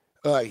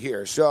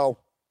here. So,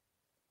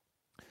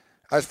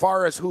 as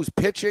far as who's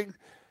pitching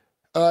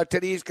to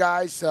these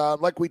guys,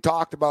 like we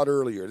talked about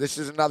earlier, this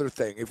is another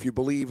thing. If you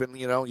believe in,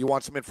 you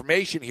want some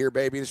information here,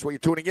 baby, this is what you're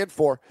tuning in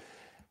for.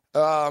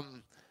 The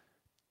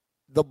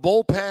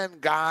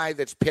bullpen guy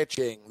that's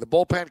pitching, the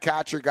bullpen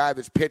catcher guy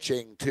that's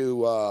pitching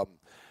to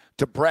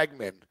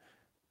Bregman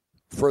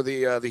for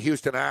the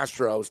Houston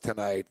Astros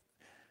tonight,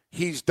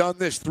 he's done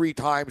this 3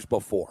 times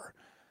before.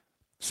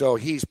 So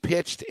he's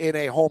pitched in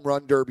a home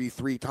run derby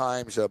 3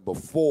 times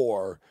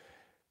before.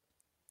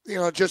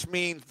 It just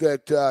means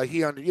that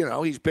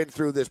he's been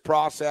through this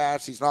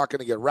process. He's not going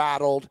to get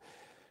rattled.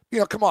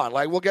 Come on,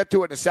 we'll get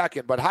to it in a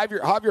second. But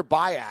Javier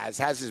Baez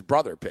has his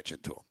brother pitching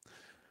to him.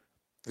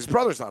 His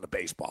brother's not a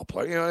baseball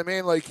player. You know what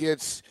I mean?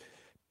 It's,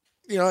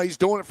 he's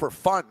doing it for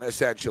fun,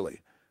 essentially.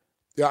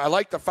 Yeah, I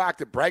like the fact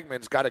that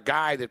Bregman's got a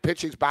guy that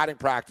pitching's batting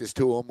practice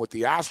to him with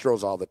the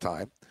Astros all the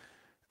time.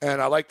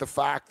 And I like the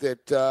fact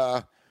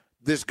that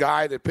this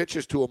guy that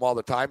pitches to him all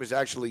the time has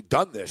actually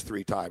done this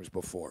 3 times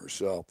before.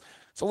 So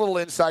it's a little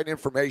inside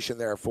information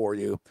there for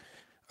you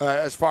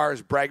as far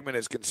as Bregman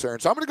is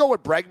concerned. So I'm going to go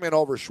with Bregman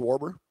over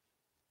Schwarber.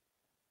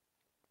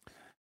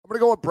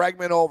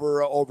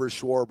 over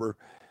Schwarber.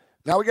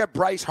 Now we got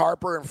Bryce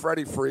Harper and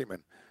Freddie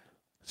Freeman.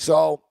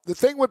 So the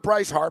thing with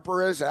Bryce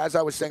Harper is, as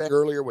I was saying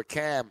earlier with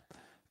Cam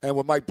and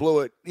with Mike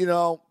Blewett,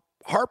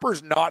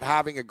 Harper's not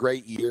having a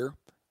great year.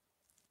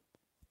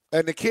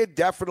 And the kid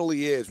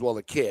definitely is. Well,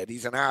 the kid,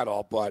 he's an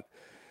adult, but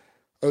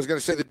I was going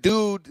to say the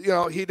dude,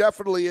 he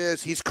definitely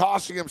is. He's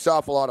costing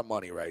himself a lot of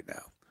money right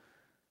now.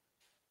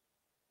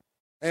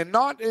 And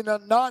not in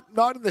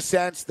the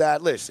sense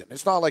that, listen,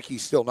 it's not like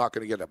he's still not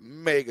going to get a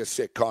mega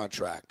sick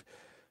contract.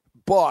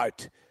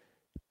 But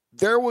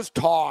there was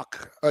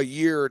talk a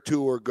year or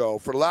two ago,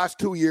 for the last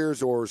 2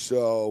 years or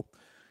so,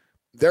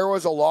 there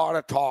was a lot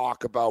of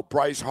talk about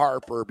Bryce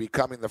Harper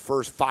becoming the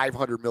first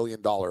 $500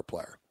 million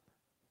player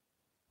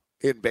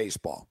in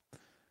baseball.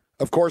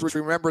 Of course, we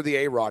remember the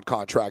A-Rod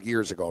contract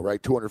years ago,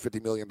 right?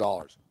 $250 million.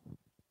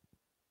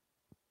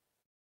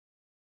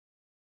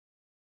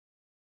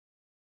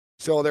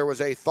 So there was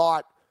a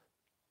thought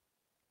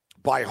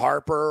by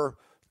Harper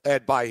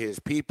and by his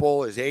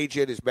people, his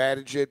agent, his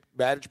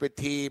management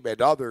team,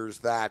 and others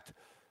that,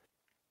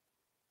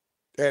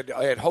 and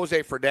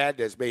Jose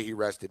Fernandez, may he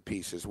rest in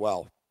peace as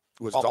well,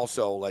 was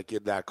also like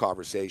in that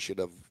conversation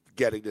of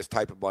getting this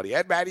type of money.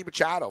 And Manny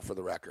Machado, for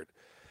the record.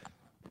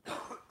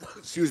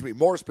 Excuse me,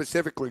 more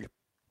specifically,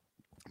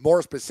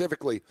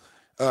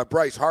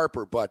 Bryce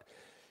Harper, but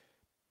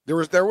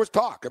there was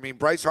talk. I mean,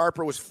 Bryce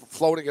Harper was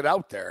floating it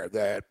out there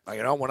that,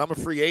 you know, when I'm a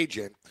free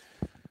agent,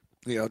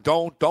 you know,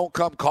 don't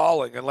come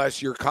calling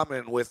unless you're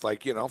coming with,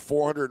 like, you know,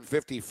 $450,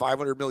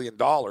 $500 million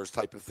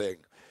type of thing,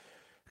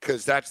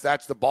 because that's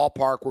the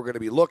ballpark we're going to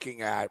be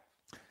looking at.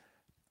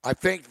 I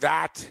think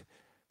that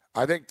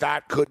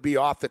could be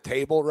off the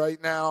table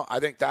right now. I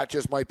think that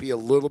just might be a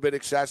little bit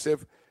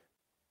excessive.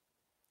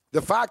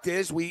 The fact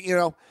is,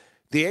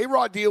 the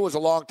A-Rod deal was a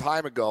long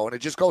time ago, and it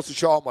just goes to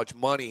show how much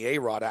money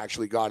A-Rod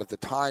actually got at the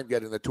time,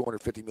 getting the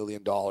 $250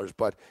 million.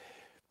 But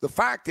the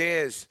fact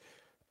is,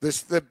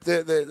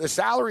 the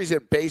salaries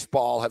in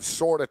baseball have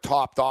sort of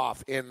topped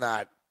off in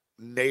that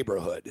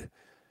neighborhood.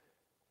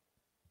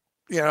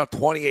 You know,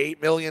 $28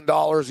 million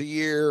a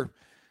year.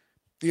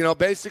 You know,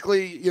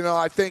 basically, you know,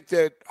 I think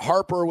that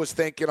Harper was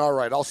thinking, all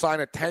right, I'll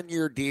sign a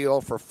 10-year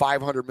deal for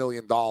 $500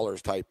 million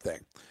type thing.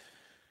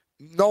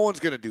 No one's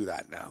going to do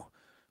that now.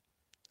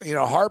 You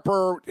know,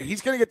 Harper,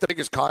 he's going to get the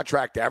biggest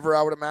contract ever,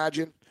 I would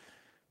imagine.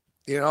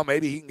 You know,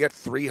 maybe he can get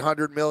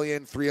 $300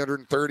 million,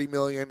 $330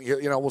 million.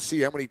 You know, we'll see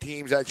how many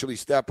teams actually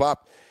step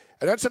up.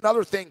 And that's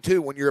another thing,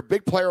 too. When you're a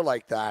big player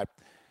like that,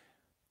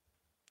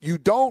 you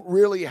don't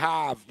really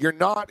have,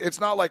 it's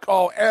not like,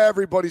 oh,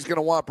 everybody's going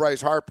to want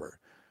Bryce Harper.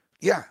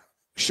 Yeah,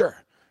 sure.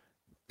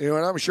 You know,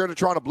 and I'm sure the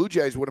Toronto Blue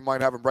Jays wouldn't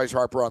mind having Bryce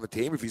Harper on the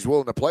team if he's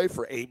willing to play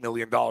for $8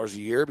 million a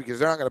year, because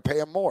they're not going to pay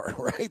him more,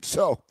 right?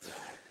 So,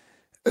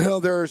 you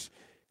know,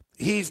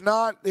 he's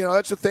not, you know,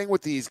 that's the thing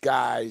with these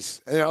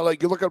guys. You know,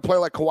 like you look at a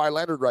player like Kawhi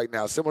Leonard right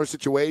now, similar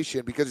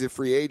situation because he's a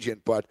free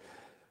agent. But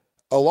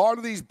a lot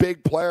of these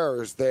big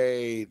players,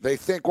 they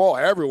think, well,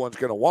 everyone's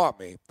going to want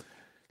me.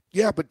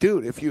 Yeah, but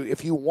dude, if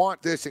you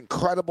want this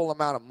incredible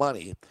amount of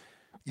money,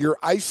 you're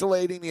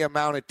isolating the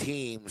amount of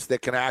teams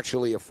that can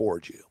actually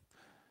afford you.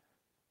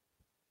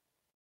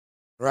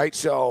 Right?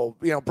 So,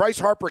 you know, Bryce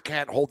Harper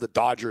can't hold the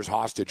Dodgers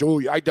hostage.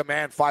 Oh, I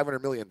demand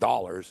 $500 million.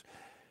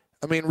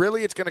 I mean,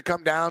 really, it's going to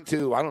come down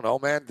to, I don't know,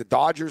 man, the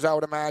Dodgers, I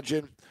would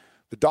imagine.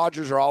 The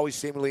Dodgers are always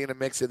seemingly in a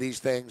mix of these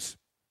things.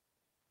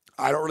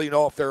 I don't really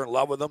know if they're in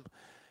love with them.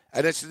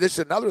 And this is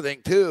another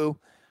thing, too,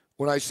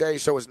 when I say,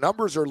 so his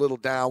numbers are a little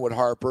down with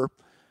Harper,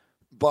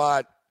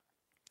 but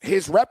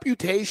his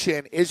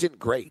reputation isn't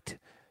great.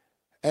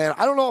 And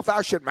I don't know if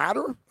that should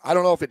matter. I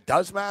don't know if it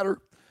does matter.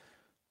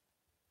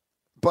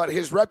 But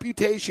his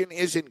reputation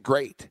isn't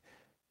great.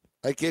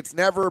 Like, it's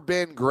never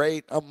been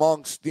great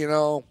amongst, you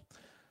know,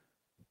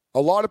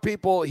 a lot of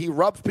people. He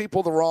rubs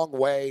people the wrong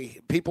way.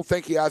 People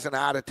think he has an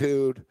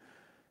attitude.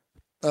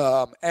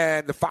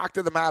 And the fact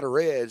of the matter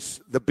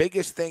is, the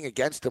biggest thing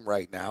against him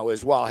right now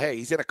is, well, hey,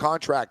 he's in a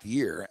contract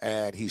year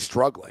and he's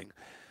struggling.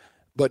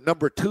 But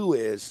number two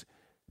is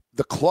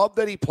the club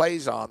that he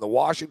plays on, the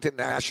Washington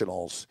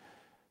Nationals,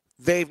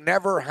 they've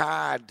never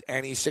had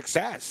any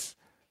success.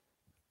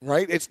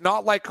 Right? It's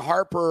not like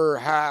Harper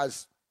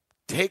has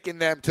taken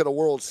them to the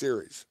World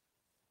Series.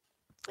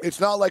 It's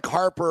not like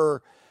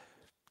Harper,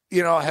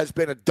 you know, has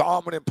been a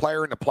dominant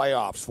player in the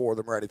playoffs for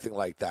them or anything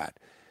like that.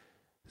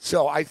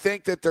 So I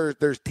think that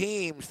there's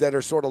teams that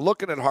are sort of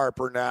looking at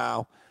Harper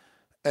now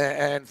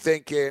and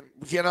thinking,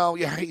 you know,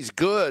 yeah, he's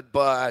good,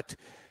 but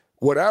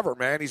whatever,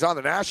 man. He's on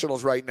the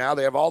Nationals right now.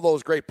 They have all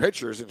those great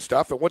pitchers and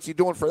stuff, and what's he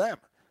doing for them?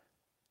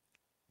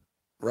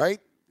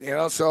 Right? You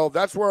know, so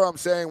that's where I'm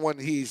saying when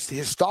his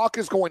stock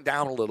is going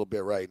down a little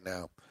bit right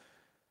now.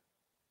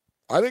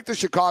 I think the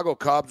Chicago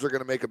Cubs are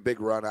going to make a big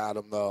run at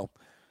him, though.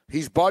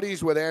 He's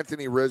buddies with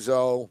Anthony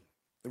Rizzo.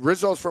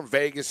 Rizzo's from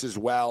Vegas as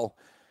well.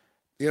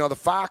 You know, the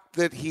fact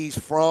that he's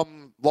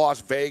from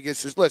Las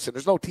Vegas is, listen,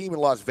 there's no team in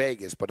Las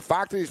Vegas, but the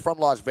fact that he's from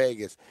Las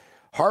Vegas,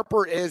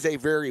 Harper is a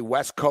very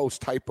West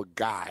Coast type of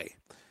guy.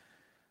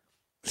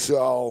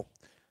 So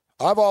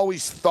I've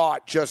always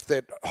thought just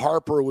that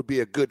Harper would be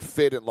a good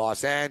fit in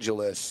Los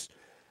Angeles,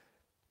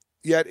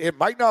 yet it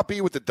might not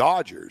be with the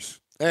Dodgers.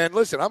 And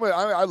listen,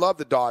 I love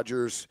the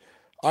Dodgers.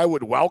 I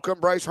would welcome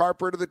Bryce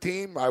Harper to the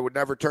team. I would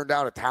never turn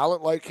down a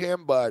talent like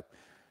him, but,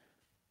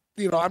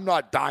 you know, I'm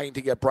not dying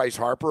to get Bryce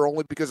Harper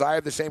only because I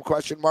have the same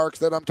question marks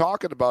that I'm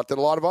talking about that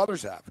a lot of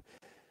others have.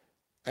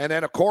 And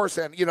then, of course,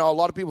 and, you know, a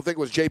lot of people think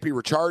it was J.P.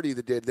 Ricciardi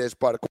that did this,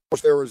 but, of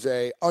course, there was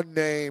a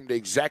unnamed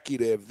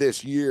executive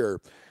this year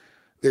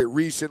that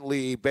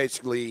recently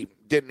basically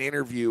did an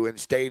interview and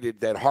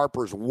stated that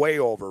Harper's way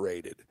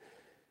overrated.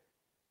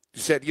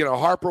 said,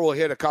 Harper will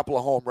hit a couple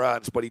of home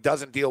runs, but he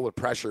doesn't deal with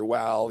pressure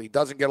well. He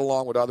doesn't get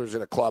along with others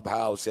in a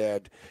clubhouse,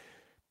 and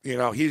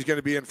he's going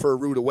to be in for a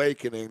rude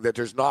awakening that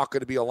there's not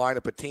going to be a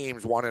lineup of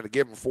teams wanting to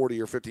give him $40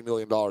 or $50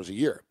 million a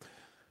year.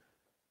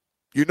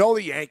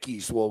 The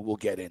Yankees will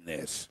get in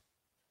this.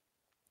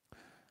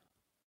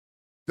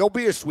 There'll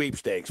be a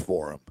sweepstakes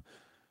for him.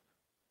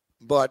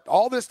 But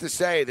all this to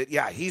say that,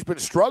 he's been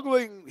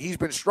struggling. He's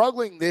been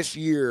struggling this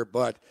year,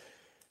 but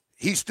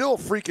he still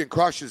freaking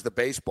crushes the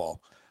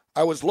baseball.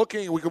 I was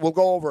looking, we'll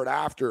go over it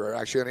after,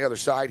 actually, on the other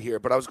side here,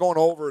 but I was going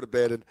over it a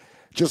bit and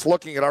just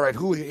looking at, all right,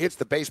 who hits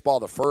the baseball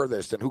the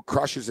furthest and who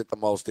crushes it the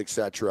most,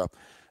 etc.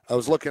 I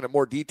was looking at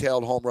more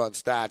detailed home run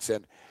stats,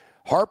 and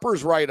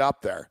Harper's right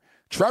up there.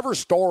 Trevor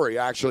Story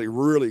actually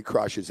really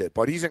crushes it,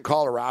 but he's in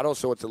Colorado,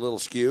 so it's a little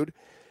skewed.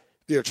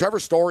 Trevor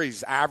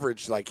Story's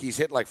average, he's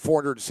hit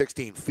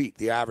 416 feet,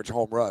 the average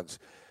home runs.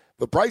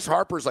 But Bryce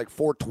Harper's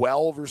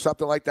 412 or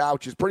something like that,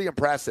 which is pretty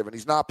impressive, and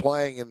he's not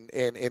playing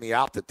in the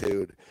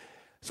altitude.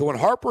 So when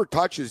Harper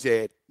touches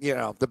it,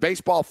 the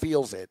baseball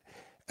feels it.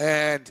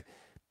 And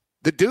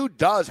the dude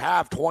does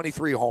have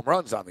 23 home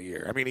runs on the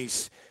year. I mean,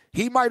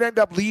 he might end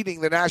up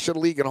leading the National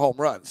League in home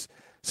runs.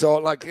 So,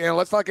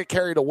 let's not get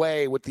carried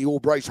away with the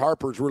old Bryce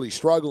Harper's really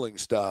struggling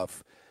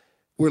stuff.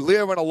 We're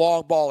living a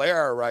long ball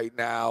era right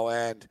now,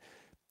 and,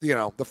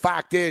 the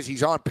fact is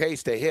he's on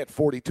pace to hit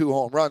 42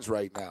 home runs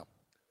right now.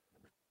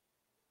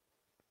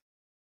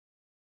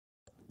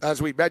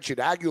 As we mentioned,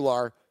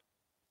 Aguilar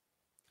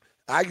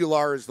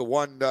is the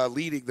one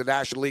leading the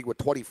National League with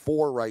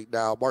 24 right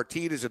now.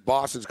 Martinez in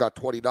Boston's got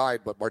 29,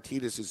 but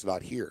Martinez is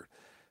not here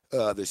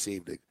this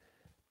evening.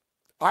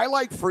 I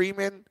like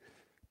Freeman.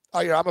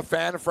 I'm a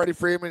fan of Freddie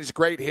Freeman. He's a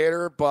great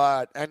hitter,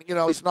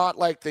 he's not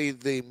like the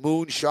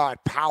moonshot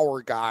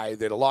power guy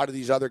that a lot of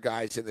these other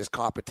guys in this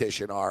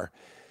competition are.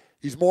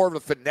 He's more of a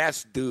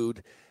finesse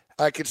dude.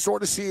 I can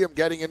sort of see him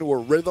getting into a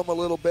rhythm a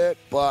little bit,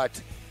 but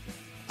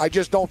I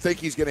just don't think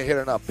he's going to hit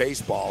enough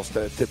baseballs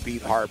to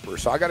beat Harper.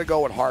 So I got to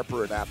go with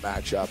Harper in that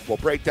matchup. We'll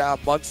break down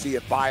Muncy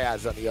and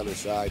Baez on the other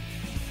side.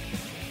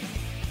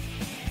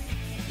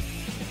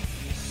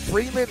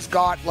 Freeman's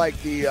got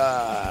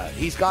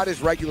he's got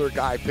his regular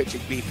guy pitching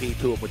BP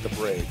to him with the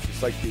Braves.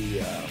 It's like the,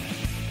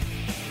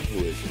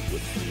 who is it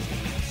with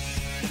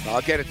Freeman?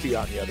 I'll get it to you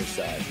on the other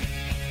side.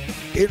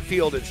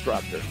 Infield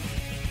instructor.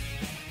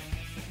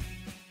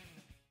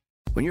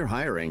 When you're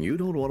hiring, you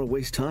don't want to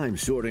waste time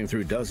sorting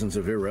through dozens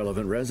of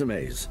irrelevant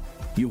resumes.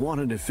 You want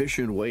an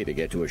efficient way to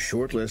get to a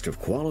short list of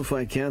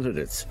qualified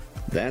candidates.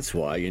 That's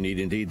why you need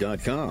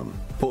Indeed.com.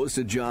 Post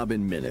a job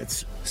in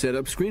minutes. Set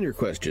up screener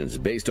questions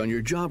based on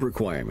your job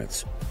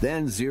requirements.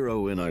 Then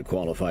zero in on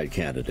qualified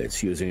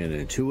candidates using an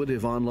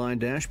intuitive online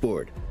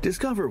dashboard.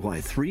 Discover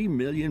why 3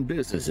 million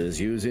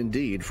businesses use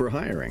Indeed for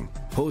hiring.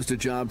 Post a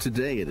job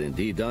today at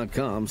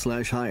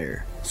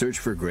Indeed.com/hire. Search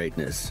for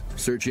greatness.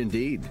 Search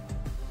Indeed.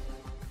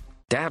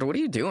 Dad, what are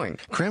you doing?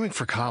 Cramming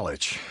for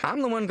college.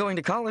 I'm the one going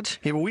to college.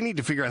 Yeah, but we need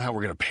to figure out how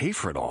we're going to pay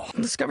for it all.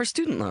 Discover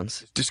Student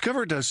Loans.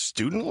 Discover does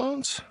student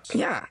loans?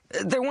 Yeah,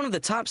 they're one of the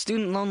top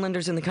student loan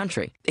lenders in the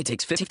country. It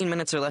takes 15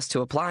 minutes or less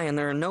to apply, and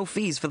there are no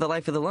fees for the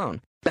life of the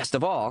loan. Best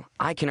of all,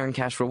 I can earn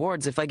cash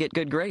rewards if I get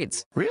good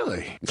grades.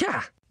 Really?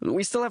 Yeah,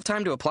 we still have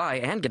time to apply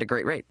and get a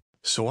great rate.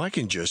 So I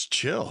can just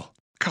chill.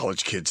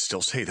 College kids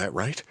still say that,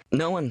 right?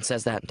 No one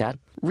says that, Dad.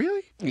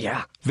 Really?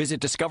 Yeah.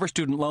 Visit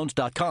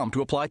discoverstudentloans.com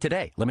to apply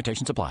today.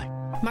 Limitations apply.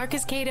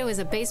 Marcus Cato is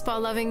a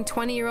baseball-loving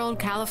 20-year-old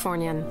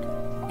Californian.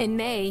 In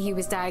May, he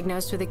was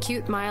diagnosed with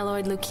acute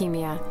myeloid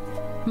leukemia.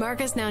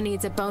 Marcus now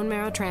needs a bone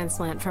marrow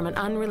transplant from an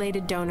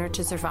unrelated donor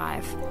to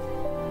survive.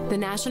 The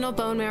National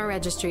Bone Marrow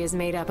Registry is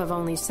made up of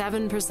only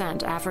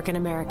 7% African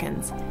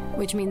Americans,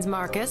 which means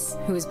Marcus,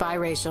 who is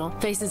biracial,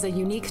 faces a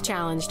unique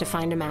challenge to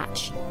find a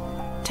match.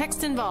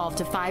 Text INVOLVE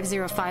to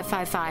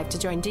 50555 to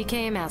join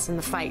DKMS in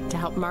the fight to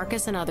help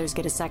Marcus and others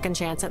get a second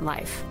chance at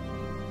life.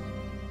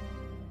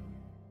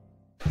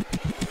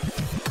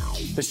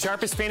 The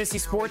sharpest fantasy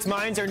sports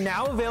minds are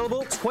now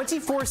available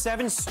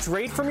 24/7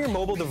 straight from your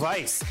mobile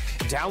device.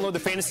 Download the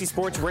Fantasy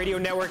Sports Radio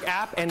Network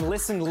app and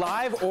listen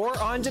live or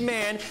on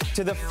demand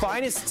to the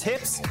finest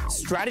tips,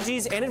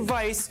 strategies, and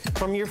advice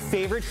from your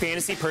favorite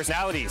fantasy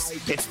personalities.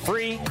 It's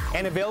free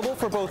and available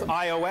for both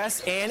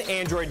iOS and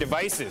Android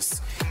devices.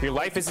 Your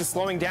life isn't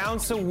slowing down,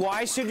 so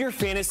why should your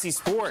fantasy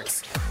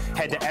sports?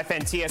 Head to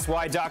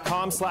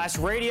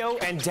fntsy.com/radio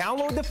and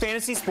download the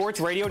Fantasy Sports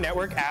Radio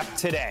Network app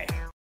today.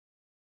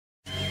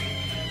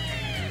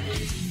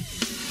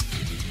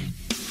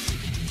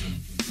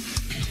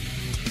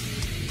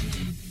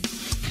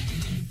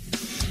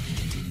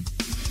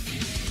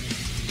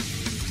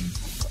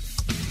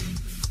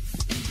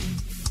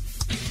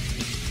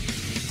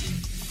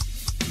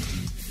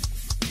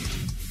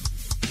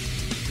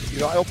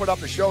 I opened up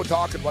the show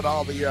talking about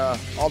all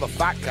the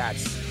fat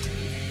cats.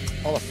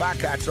 All the fat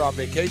cats are on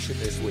vacation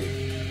this week.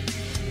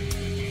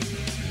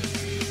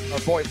 Our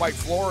boy Mike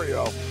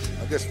Florio.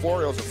 I guess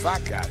Florio's a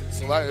fat cat.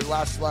 So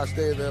last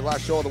day, the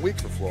last show of the week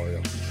for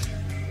Florio.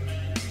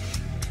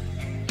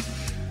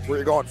 Where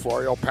you going,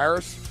 Florio?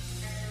 Paris?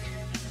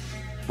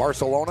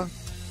 Barcelona?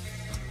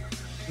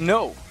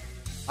 No.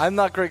 I'm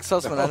not Greg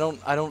Sussman. No.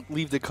 I don't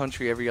leave the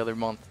country every other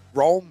month.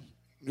 Rome?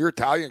 You're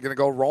Italian. Going to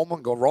go Roma?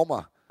 Go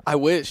Roma. I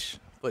wish,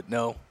 but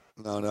no.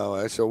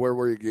 No. So where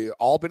were you?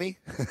 Albany?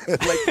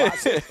 Lake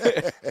Placid?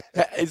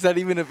 Is that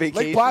even a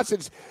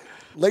vacation?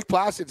 Lake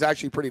Placid's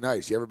actually pretty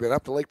nice. You ever been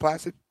up to Lake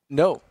Placid?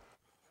 No.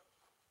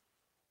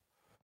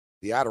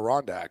 The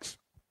Adirondacks.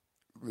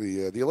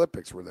 The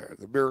Olympics were there.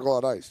 The Miracle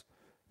on Ice.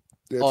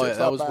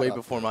 That was way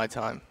before my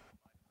time.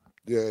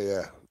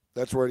 Yeah.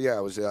 That's where,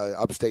 it was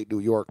upstate New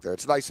York there.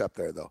 It's nice up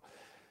there, though.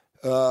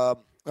 All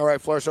right,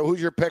 Fleur, so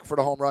who's your pick for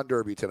the home run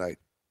derby tonight?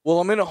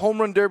 Well, I'm in a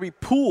home run derby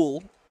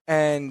pool,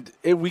 and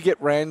we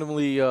get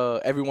randomly,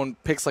 everyone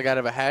picks like out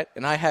of a hat,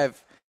 and I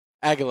have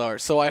Aguilar.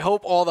 So I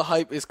hope all the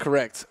hype is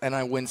correct, and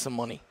I win some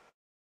money.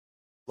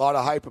 A lot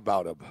of hype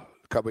about him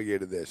coming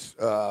into this.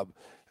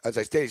 As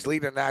I stated, he's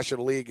leading the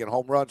National League in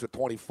home runs with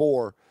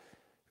 24.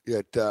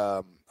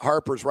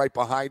 Harper's right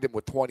behind him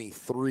with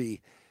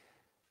 23.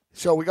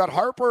 So we got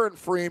Harper and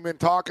Freeman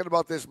talking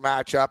about this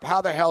matchup.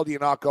 How the hell do you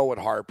not go with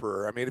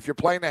Harper? I mean, if you're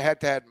playing the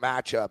head-to-head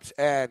matchups,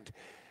 and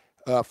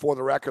for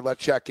the record,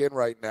 let's check in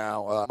right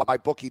now.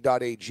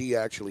 MyBookie.ag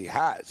actually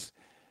has.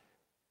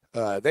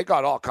 They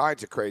got all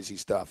kinds of crazy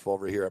stuff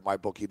over here at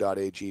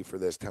MyBookie.ag for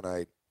this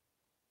tonight.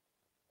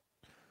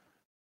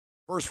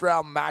 First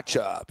round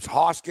matchups,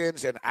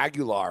 Hoskins and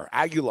Aguilar.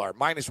 Aguilar,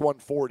 minus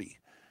 140.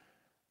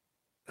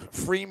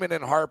 Freeman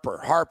and Harper.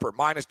 Harper,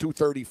 minus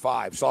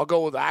 235. So I'll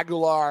go with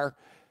Aguilar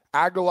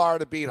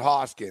to beat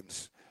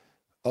Hoskins.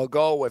 I'll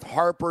go with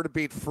Harper to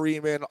beat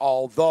Freeman,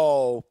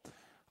 although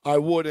I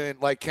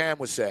wouldn't, like Cam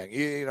was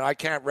saying, I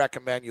can't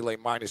recommend you lay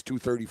minus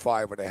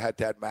 235 in a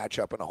head-to-head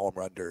matchup in a home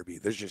run derby.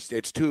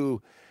 It's too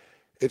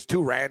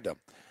random.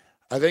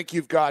 I think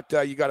you got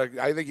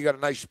a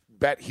nice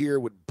bet here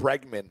with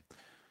Bregman.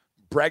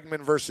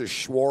 Bregman versus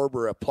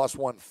Schwarber at plus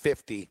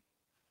 150.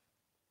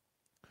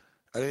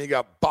 And then you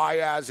got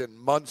Baez and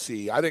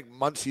Muncy. I think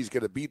Muncy's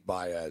going to beat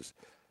Baez.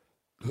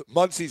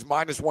 Muncy's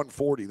minus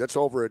 140. That's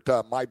over at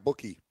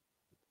MyBookie.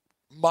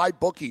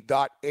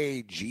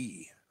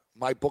 MyBookie.ag.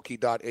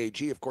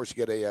 MyBookie.ag. Of course, you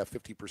get a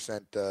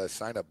 50%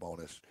 sign-up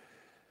bonus.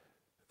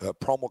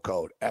 Promo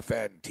code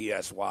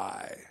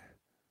FNTSY.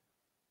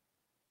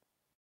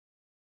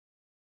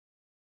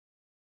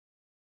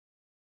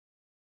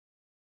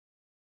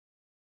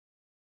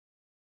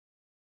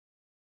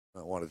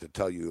 I wanted to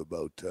tell you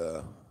about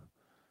the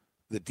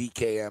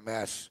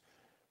DKMS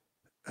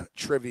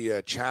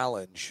trivia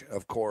challenge.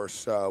 Of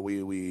course,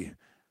 we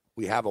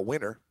have a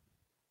winner.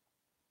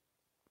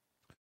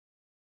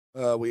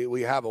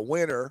 We have a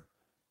winner.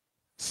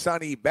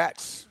 Sonny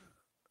Betts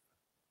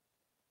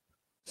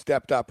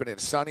stepped up and in.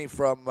 Sonny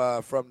from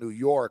New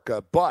York,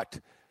 but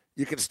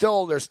you can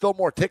still. There's still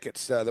more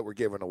tickets that we're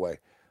giving away.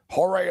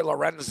 Jorge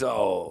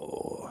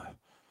Lorenzo's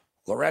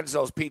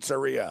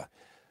Pizzeria.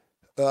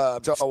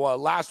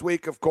 Last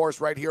week, of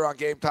course, right here on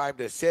Game Time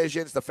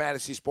Decisions, the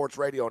Fantasy Sports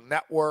Radio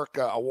Network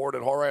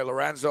awarded Jorge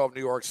Lorenzo of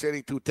New York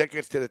City 2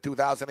 tickets to the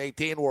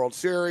 2018 World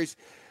Series.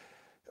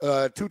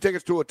 2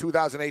 tickets to a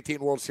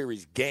 2018 World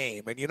Series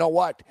game. And you know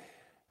what?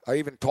 I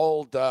even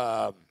told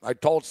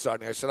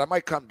Sonny, I said, I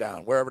might come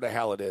down, wherever the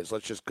hell it is.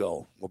 Let's just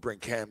go. We'll bring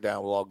Cam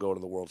down. We'll all go to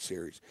the World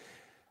Series.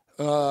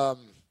 So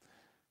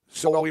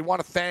we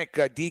want to thank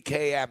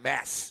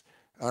DKMS.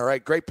 All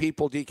right, great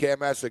people,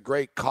 DKMS, a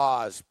great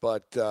cause,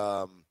 but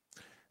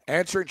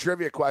answering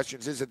trivia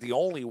questions isn't the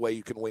only way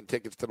you can win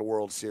tickets to the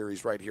World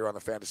Series right here on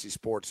the Fantasy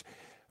Sports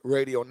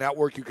Radio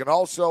Network. You can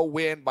also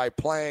win by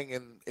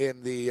playing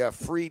in the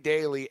free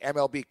daily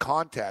MLB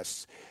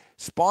contests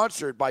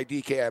sponsored by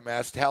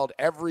DKMS, held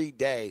every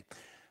day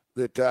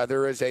that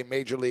there is a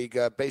Major League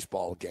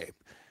Baseball game.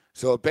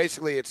 So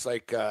basically it's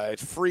like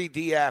it's free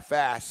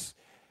DFS.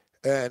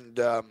 And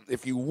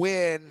if you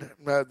win,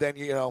 then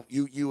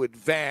you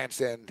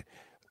advance, and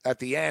at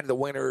the end, the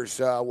winners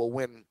will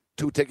win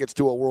 2 tickets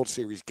to a World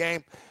Series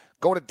game.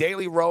 Go to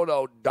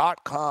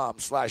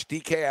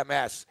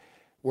dailyroto.com/DKMS,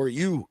 where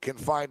you can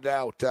find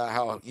out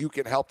how you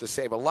can help to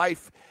save a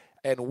life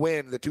and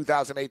win the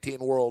 2018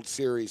 World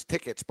Series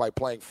tickets by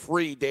playing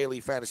free daily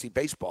fantasy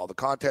baseball. The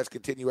contests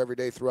continue every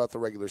day throughout the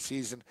regular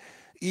season,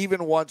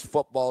 even once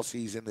football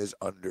season is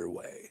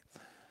underway.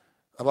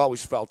 I've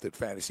always felt that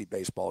fantasy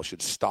baseball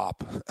should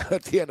stop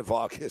at the end of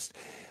August.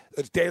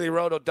 It's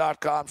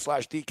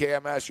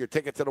dailyroto.com/DKMS, your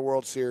ticket to the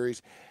World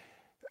Series,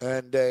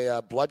 and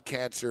a blood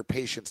cancer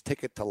patient's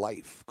ticket to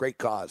life. Great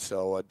cause.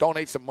 So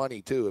donate some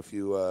money, too, if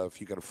you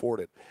can afford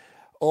it,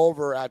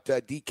 over at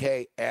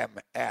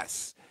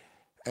DKMS.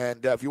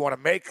 And if you want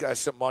to make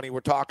some money,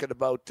 we're talking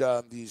about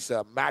these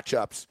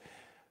matchups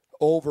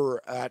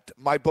over at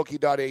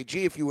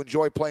MyBookie.ag. If you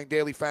enjoy playing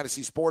daily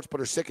fantasy sports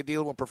but are sick of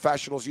dealing with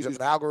professionals using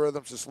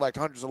algorithms to select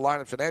hundreds of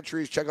lineups and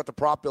entries, check out the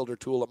Prop Builder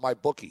tool at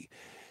MyBookie.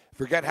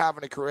 Forget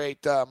having to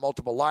create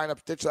multiple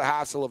lineups. Ditch the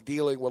hassle of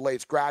dealing with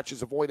late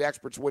scratches. Avoid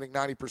experts winning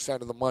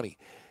 90% of the money.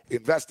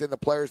 Invest in the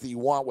players that you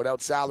want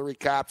without salary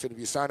caps. And if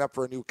you sign up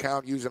for a new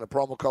account using a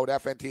promo code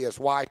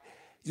FNTSY,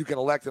 You can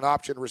elect an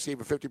option to receive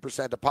a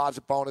 50%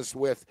 deposit bonus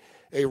with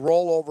a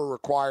rollover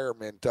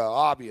requirement,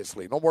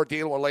 obviously. No more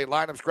dealing with late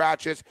lineup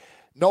scratches.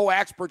 No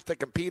experts to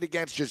compete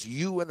against, just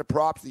you and the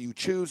props that you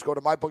choose. Go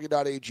to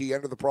mybookie.ag,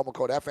 enter the promo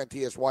code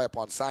FNTSY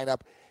upon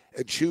sign-up,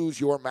 and choose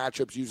your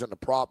matchups using the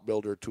prop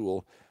builder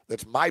tool.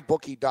 That's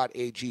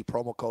mybookie.ag,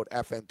 promo code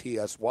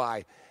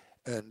FNTSY.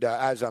 And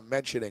as I'm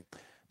mentioning,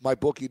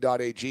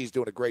 mybookie.ag is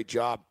doing a great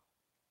job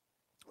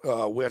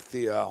with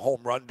the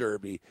home run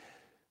derby.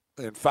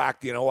 In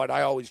fact, you know what?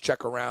 I always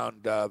check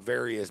around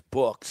various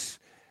books.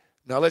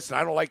 Now, listen,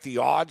 I don't like the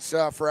odds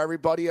for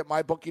everybody at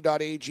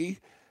mybookie.ag.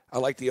 I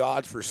like the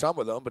odds for some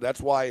of them, but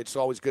that's why it's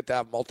always good to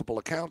have multiple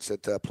accounts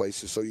at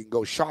places so you can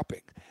go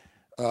shopping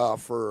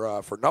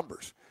for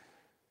numbers.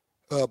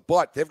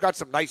 But they've got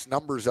some nice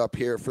numbers up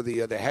here for the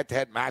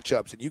head-to-head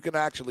matchups, and you can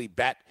actually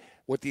bet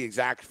what the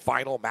exact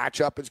final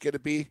matchup is going to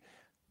be,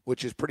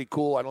 which is pretty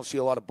cool. I don't see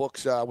a lot of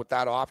books with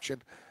that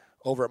option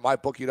over at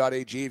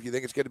mybookie.ag. If you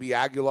think it's going to be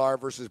Aguilar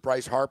versus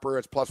Bryce Harper,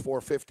 it's plus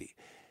 450.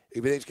 If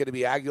you think it's going to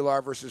be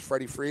Aguilar versus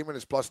Freddie Freeman,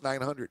 it's plus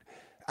 900.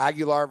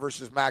 Aguilar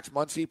versus Max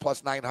Muncy,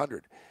 plus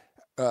 900.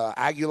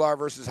 Aguilar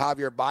versus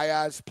Javier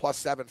Baez, plus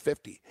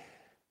 750.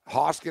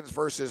 Hoskins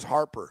versus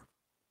Harper,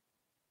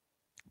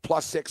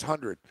 plus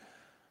 600.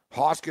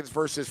 Hoskins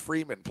versus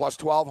Freeman, plus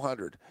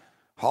 1,200.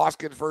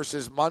 Hoskins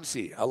versus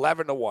Muncy,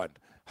 11-1.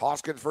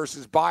 Hoskins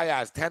versus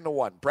Baez,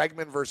 10-1.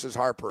 Bregman versus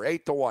Harper,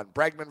 8-1.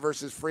 Bregman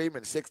versus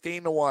Freeman,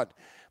 16-1.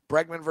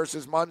 Bregman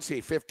versus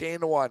Muncy,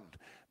 15-1.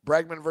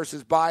 Bregman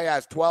versus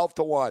Baez,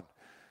 12-1.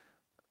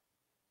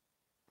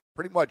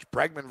 Pretty much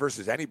Bregman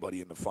versus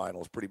anybody in the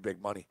finals, pretty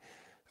big money.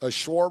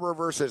 Schwarber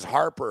versus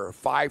Harper,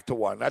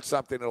 5-1. That's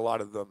something that a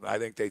lot of them, I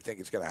think they think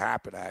it's going to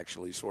happen,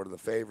 actually, sort of the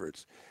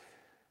favorites.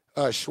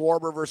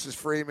 Schwarber versus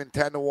Freeman,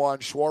 10-1.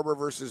 Schwarber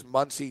versus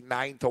Muncy,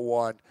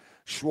 9-1.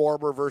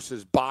 Schwarber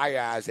versus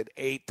Baez at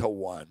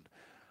 8-1.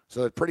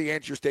 So it's pretty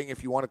interesting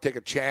if you want to take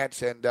a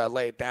chance and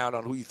lay it down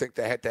on who you think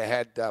the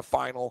head-to-head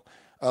final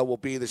will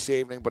be this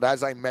evening. But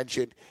as I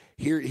mentioned,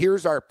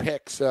 here's our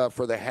picks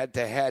for the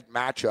head-to-head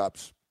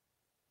matchups.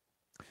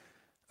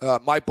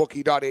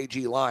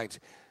 MyBookie.ag lines.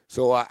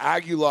 So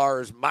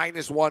Aguilar is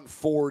minus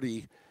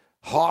 140.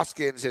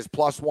 Hoskins is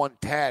plus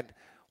 110.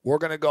 We're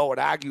going to go with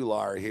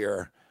Aguilar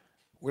here.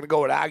 We're going to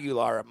go with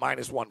Aguilar at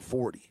minus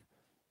 140.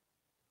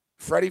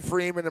 Freddie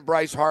Freeman and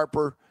Bryce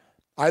Harper.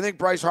 I think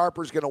Bryce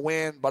Harper's going to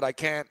win, but I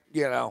can't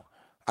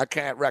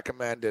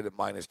recommend it at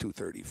minus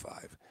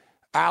 235.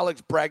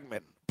 Alex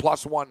Bregman,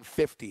 plus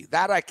 150.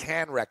 That I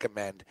can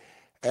recommend.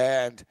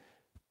 And,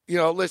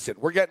 listen,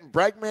 we're getting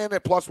Bregman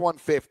at plus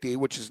 150,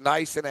 which is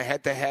nice in a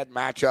head-to-head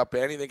matchup.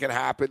 Anything can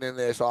happen in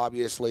this,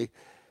 obviously.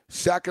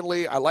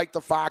 Secondly, I like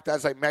the fact,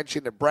 as I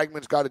mentioned, that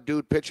Bregman's got a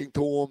dude pitching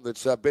to him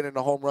that's been in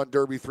the home run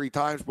derby 3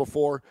 times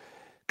before.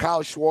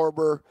 Kyle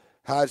Schwarber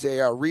has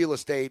a real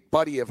estate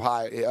buddy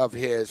of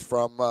his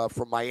from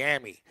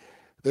Miami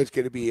that's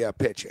going to be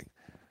pitching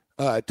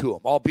to him,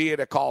 albeit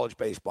a college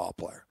baseball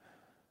player.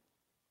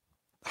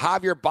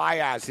 Javier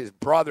Baez, his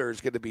brother, is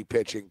going to be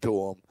pitching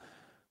to him.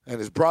 And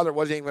his brother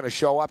wasn't even going to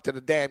show up to the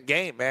damn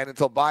game, man,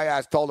 until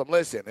Baez told him,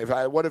 listen,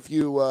 what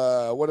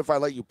if I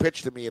let you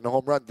pitch to me in the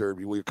home run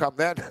derby? Will you come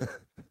then?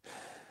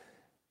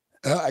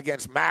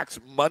 Against Max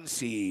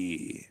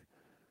Muncy.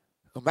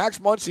 Well, Max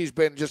Muncy's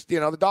been just,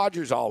 the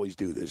Dodgers always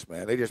do this,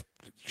 man. They just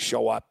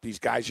show up. These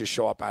guys just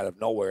show up out of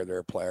nowhere,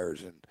 their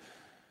players,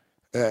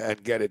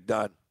 and get it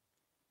done.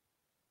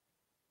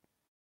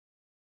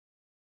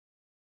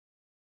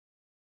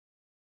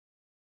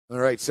 All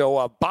right,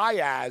 so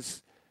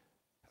Baez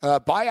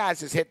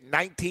has hit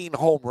 19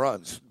 home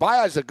runs.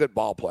 Baez is a good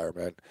ball player,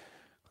 man.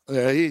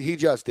 He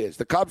just is.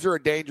 The Cubs are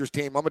a dangerous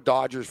team. I'm a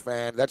Dodgers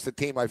fan. That's the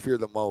team I fear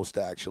the most,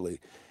 actually,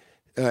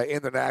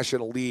 in the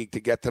National League to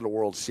get to the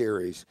World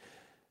Series.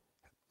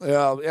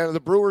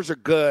 The Brewers are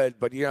good,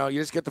 but, you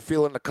just get the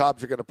feeling the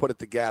Cubs are going to put it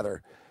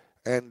together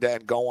and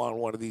go on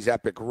one of these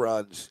epic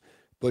runs.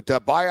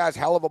 But Baez,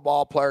 hell of a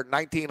ball player,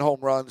 19 home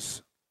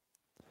runs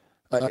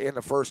in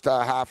the first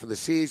half of the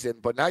season.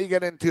 But now you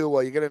get into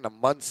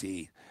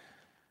Muncy.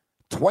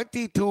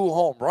 22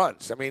 home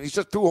runs. I mean, he's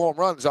just 2 home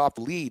runs off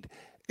the lead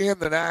in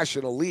the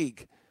National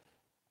League.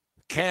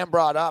 Cam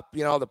brought up,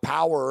 the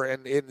power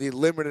and in the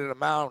limited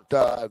amount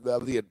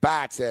of the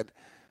at-bats. And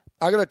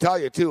I'm going to tell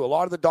you, too, a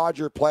lot of the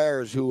Dodger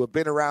players who have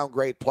been around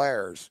great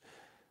players,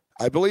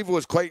 I believe it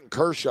was Clayton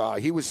Kershaw,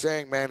 he was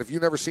saying, man, if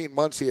you've never seen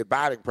Muncy at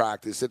batting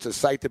practice, it's a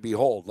sight to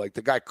behold. Like,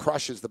 the guy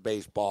crushes the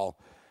baseball.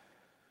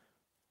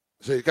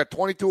 So he's got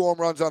 22 home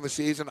runs on the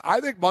season. I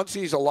think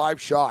Muncy's a live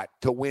shot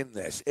to win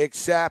this,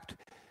 except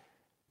 –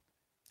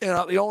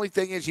 the only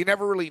thing is you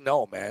never really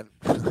know, man.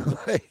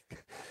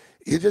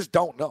 You just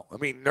don't know. I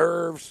mean,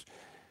 nerves.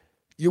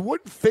 You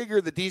wouldn't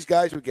figure that these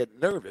guys would get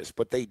nervous,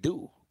 but they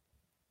do.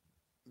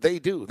 They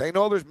do. They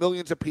know there's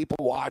millions of people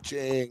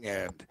watching,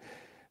 and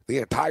the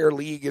entire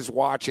league is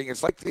watching.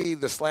 It's like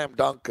the slam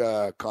dunk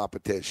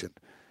competition.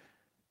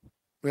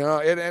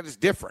 And it's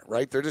different,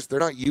 right? They're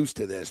not used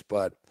to this,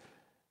 but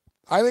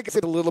I think it's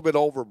a little bit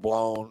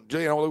overblown.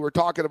 We were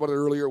talking about it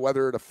earlier,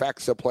 whether it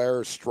affects a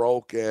player's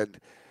stroke, and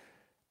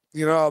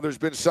There's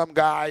been some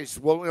guys.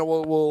 Well,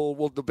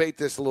 we'll debate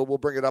this a little. We'll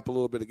bring it up a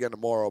little bit again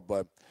tomorrow.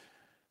 But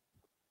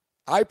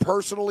I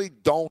personally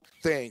don't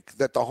think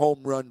that the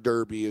home run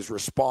derby is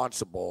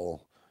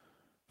responsible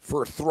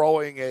for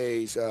throwing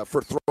a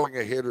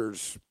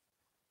hitter's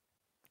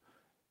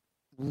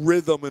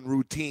rhythm and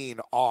routine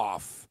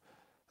off.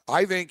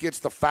 I think it's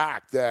the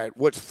fact that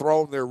what's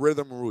thrown their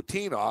rhythm and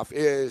routine off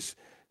is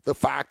the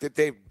fact that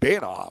they've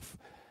been off.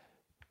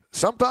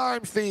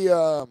 Sometimes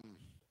the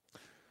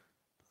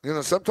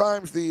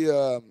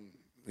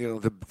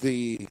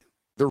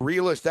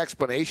realest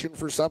explanation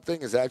for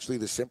something is actually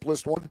the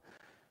simplest one.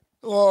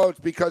 Oh, it's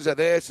because of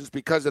this, it's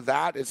because of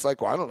that. It's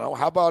like, well, I don't know.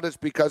 How about it's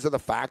because of the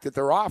fact that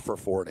they're off for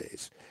 4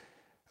 days?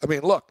 I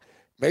mean, look,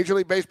 Major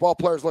League Baseball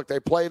players, look, they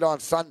played on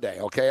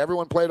Sunday, okay?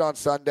 Everyone played on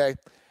Sunday.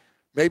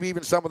 Maybe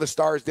even some of the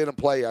stars didn't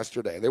play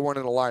yesterday. They weren't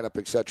in the lineup,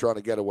 et cetera, on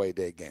a getaway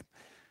day game.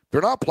 They're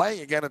not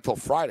playing again until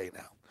Friday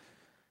now.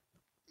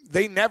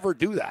 They never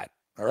do that,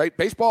 all right?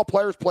 Baseball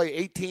players play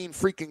 18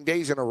 freaking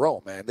days in a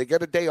row, man. They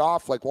get a day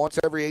off like once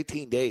every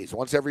 18 days,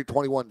 once every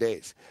 21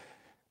 days.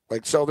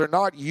 Like, so they're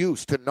not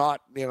used to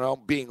not,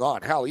 being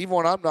on. Hell, even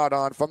when I'm not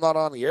on, if I'm not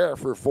on the air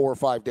for 4 or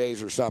 5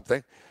 days or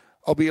something,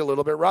 I'll be a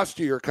little bit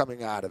rustier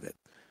coming out of it.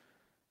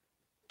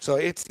 So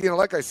it's,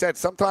 like I said,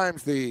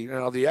 sometimes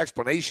the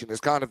explanation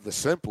is kind of the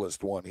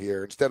simplest one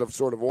here instead of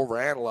sort of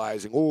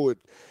overanalyzing,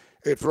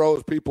 it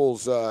throws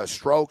people's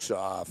strokes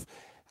off.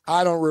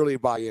 I don't really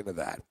buy into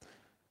that.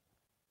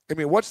 I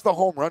mean, what's the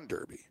home run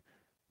derby?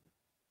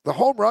 The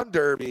home run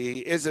derby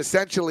is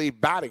essentially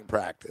batting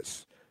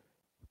practice.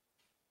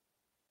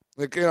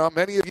 Like,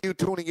 many of you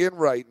tuning in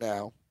right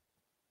now,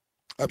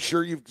 I'm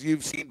sure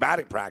you've seen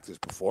batting practice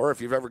before if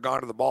you've ever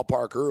gone to the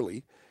ballpark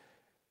early.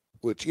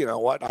 Which, you know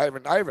what, I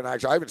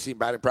haven't seen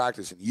batting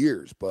practice in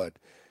years, but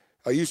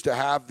I used to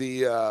have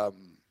the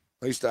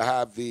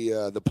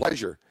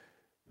pleasure.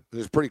 It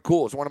was pretty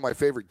cool. It's one of my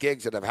favorite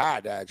gigs that I've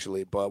had,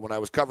 actually. But when I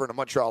was covering the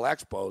Montreal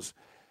Expos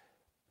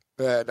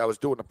and I was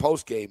doing the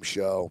post-game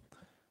show,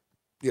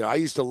 I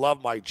used to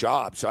love my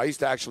job. So I used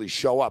to actually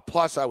show up.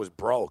 Plus, I was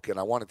broke, and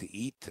I wanted to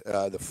eat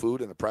the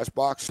food in the press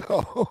box.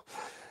 So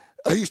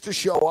I used to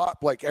show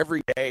up, like,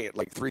 every day at,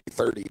 like,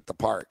 3:30 at the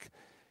park.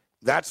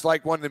 That's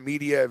like when the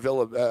media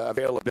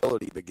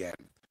availability began.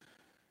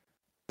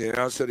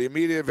 So the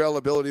media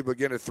availability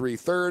began at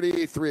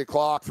 3:30, 3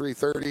 o'clock,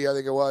 3:30, I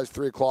think it was,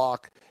 3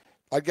 o'clock.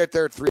 I'd get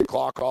there at 3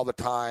 o'clock all the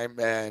time.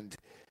 And,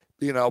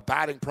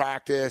 batting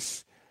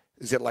practice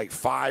is at like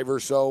 5 or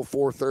so,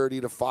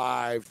 4:30 to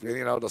 5,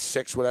 to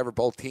 6, whatever,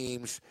 both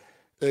teams,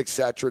 et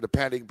cetera,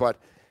 depending. But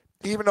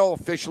even though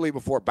officially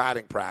before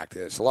batting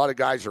practice, a lot of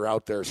guys are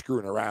out there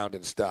screwing around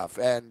and stuff.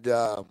 And,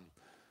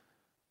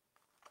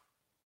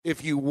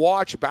 if you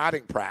watch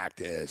batting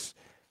practice,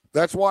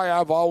 that's why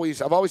I've always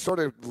sort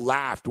of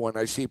laughed when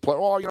I see play.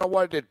 Oh, you know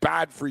what? It's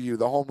bad for you,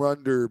 the home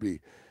run derby.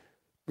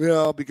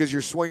 Because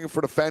you're swinging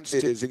for the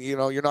fences and,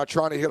 you're not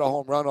trying to hit a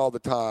home run all the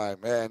time.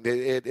 And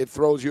it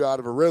throws you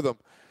out of a rhythm.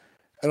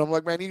 And I'm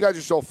like, man, you guys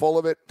are so full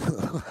of it.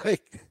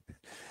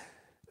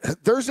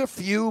 There's a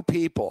few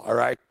people, all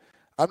right?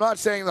 I'm not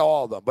saying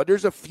all of them, but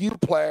there's a few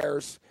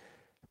players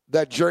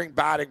that during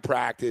batting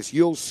practice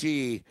you'll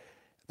see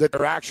that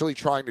they're actually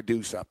trying to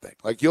do something.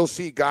 Like, you'll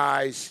see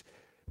guys,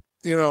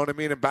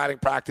 in batting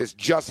practice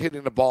just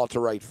hitting the ball to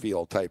right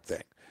field type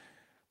thing.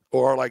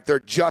 Or, like,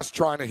 they're just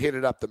trying to hit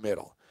it up the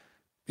middle.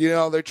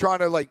 They're trying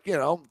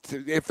to,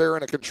 if they're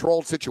in a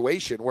controlled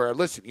situation where,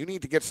 listen, you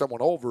need to get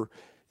someone over,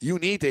 you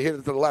need to hit it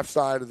to the left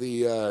side of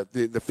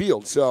the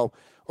field. So,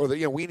 or,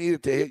 we need you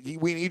to hit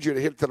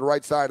it to the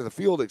right side of the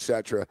field,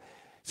 etc.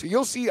 So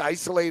you'll see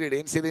isolated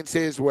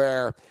incidences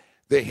where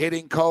the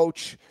hitting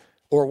coach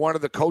or one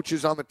of the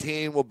coaches on the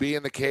team will be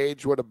in the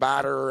cage with a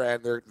batter,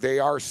 and they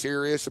are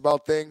serious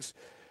about things.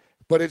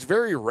 But it's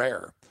very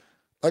rare.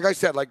 Like I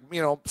said,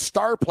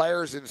 star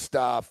players and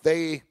stuff,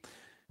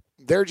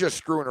 they're just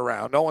screwing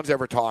around. No one's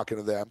ever talking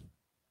to them.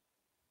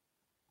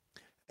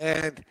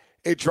 And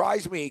it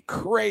drives me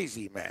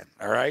crazy, man,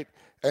 all right?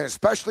 And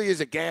especially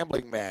as a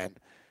gambling man,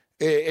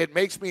 it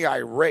makes me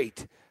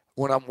irate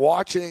when I'm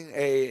watching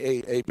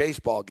a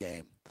baseball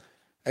game.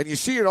 And you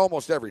see it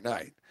almost every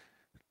night.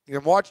 You're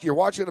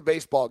watching a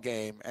baseball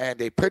game,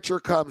 and a pitcher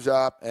comes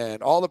up,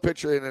 and all the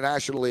pitcher in the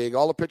National League,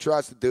 all the pitcher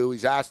has to do,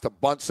 he's asked to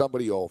bunt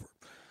somebody over.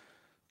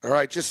 All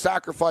right, just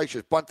sacrifice,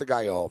 just bunt the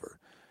guy over.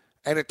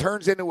 And it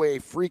turns into a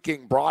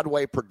freaking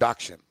Broadway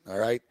production, all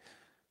right?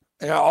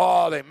 And,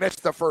 they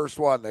missed the first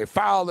one. They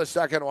fouled the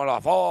second one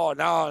off. Oh,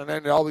 no, and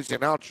then all these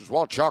announcers,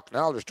 well, Chuck,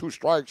 now there's 2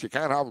 strikes. You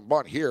can't have him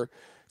bunt here.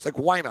 It's like,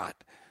 why not?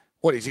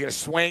 What, is he going to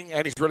swing,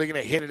 and he's really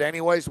going to hit it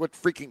anyways? What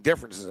freaking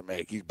difference does it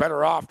make? He's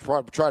better off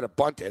try to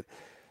bunt it.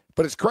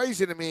 But it's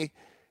crazy to me,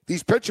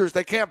 these pitchers,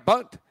 they can't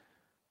bunt.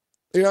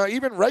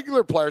 Even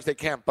regular players, they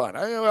can't bunt.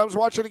 I was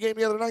watching a game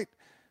the other night.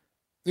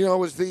 It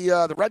was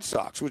the Red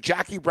Sox with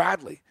Jackie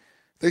Bradley.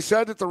 They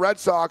said that the Red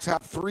Sox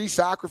have 3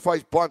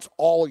 sacrifice bunts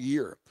all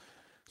year.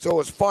 So it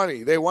was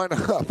funny. They went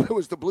up. It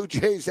was the Blue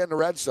Jays and the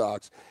Red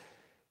Sox.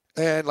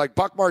 And like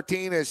Buck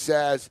Martinez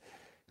says,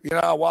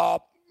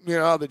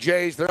 the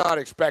Jays, they're not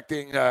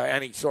expecting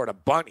any sort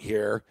of bunt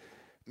here.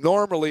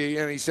 Normally,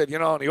 and he said,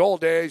 in the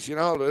old days, it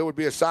would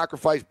be a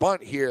sacrifice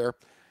bunt here.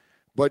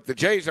 But the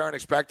Jays aren't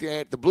expecting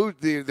it.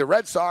 The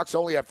Red Sox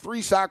only have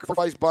 3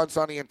 sacrifice bunts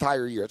on the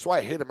entire year. That's why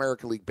I hate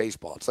American League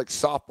Baseball. It's like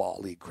softball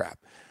league crap.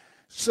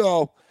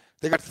 So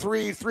they got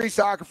three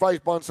sacrifice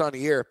bunts on the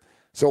year.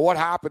 So what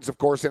happens, of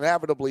course,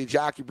 inevitably,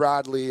 Jackie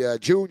Bradley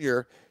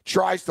Jr.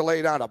 tries to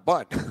lay down a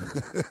bunt.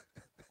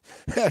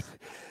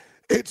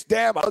 It's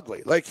damn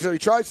ugly. So he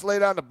tries to lay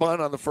down the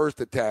bunt on the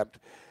first attempt.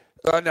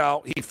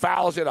 No, he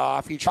fouls it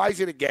off. He tries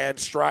it again,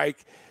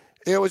 strike.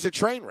 It was a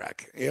train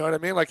wreck. You know what I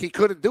mean? He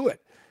couldn't do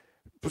it.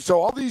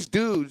 So all these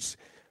dudes,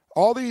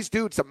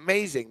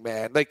 amazing,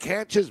 man. They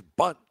can't just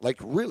bunt.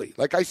 Really.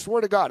 I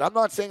swear to God, I'm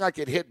not saying I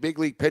could hit big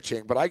league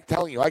pitching, but I'm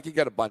telling you, I can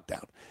get a bunt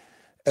down.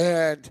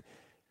 And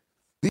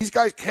these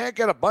guys can't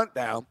get a bunt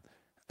down.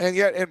 And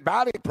yet in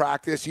batting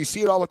practice, you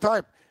see it all the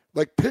time.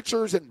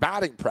 Pitchers in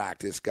batting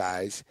practice,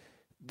 guys,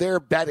 they're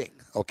betting,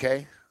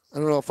 okay? I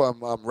don't know if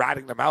I'm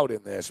ratting them out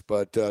in this,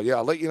 but,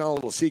 I'll let you know a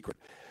little secret.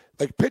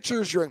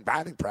 Pitchers during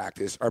batting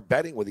practice are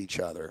betting with each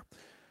other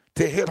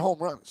to hit home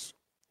runs.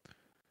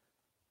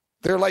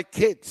 They're like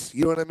kids,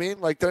 you know what I mean?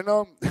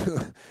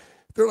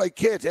 They're like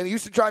kids. And it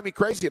used to drive me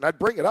crazy, and I'd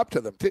bring it up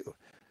to them, too.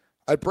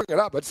 I'd bring it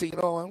up. I'd say,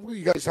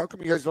 you guys, how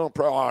come you guys don't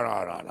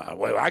no.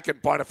 Well, I can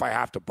bunt if I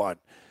have to bunt.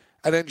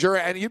 And then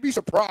and you'd be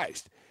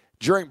surprised.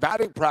 During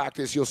batting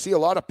practice, you'll see a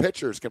lot of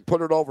pitchers can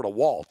put it over the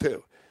wall,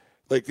 too.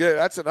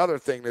 That's another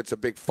thing that's a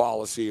big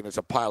fallacy, and it's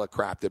a pile of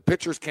crap, that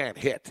pitchers can't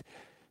hit.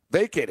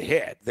 They can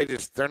hit.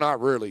 They're not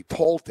really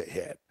told to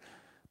hit.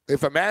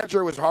 If a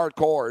manager was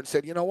hardcore and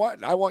said, you know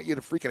what, I want you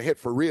to freaking hit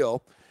for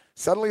real,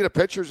 suddenly the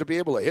pitchers would be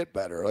able to hit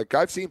better.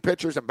 I've seen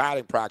pitchers in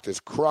batting practice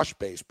crush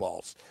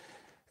baseballs.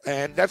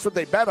 And that's what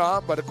they bet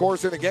on, but of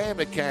course in a game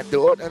they can't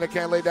do it, and they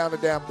can't lay down a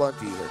damn bunt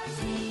either.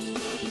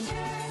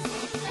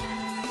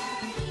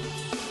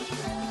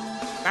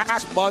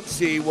 Max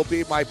Muncy will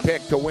be my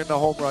pick to win the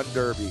Home Run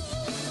Derby.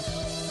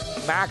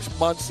 Max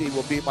Muncy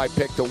will be my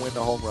pick to win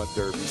the Home Run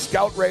Derby.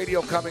 Scout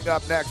Radio coming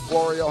up next.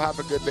 Florio, have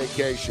a good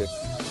vacation.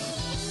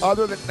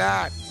 Other than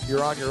that,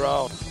 you're on your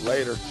own.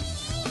 Later.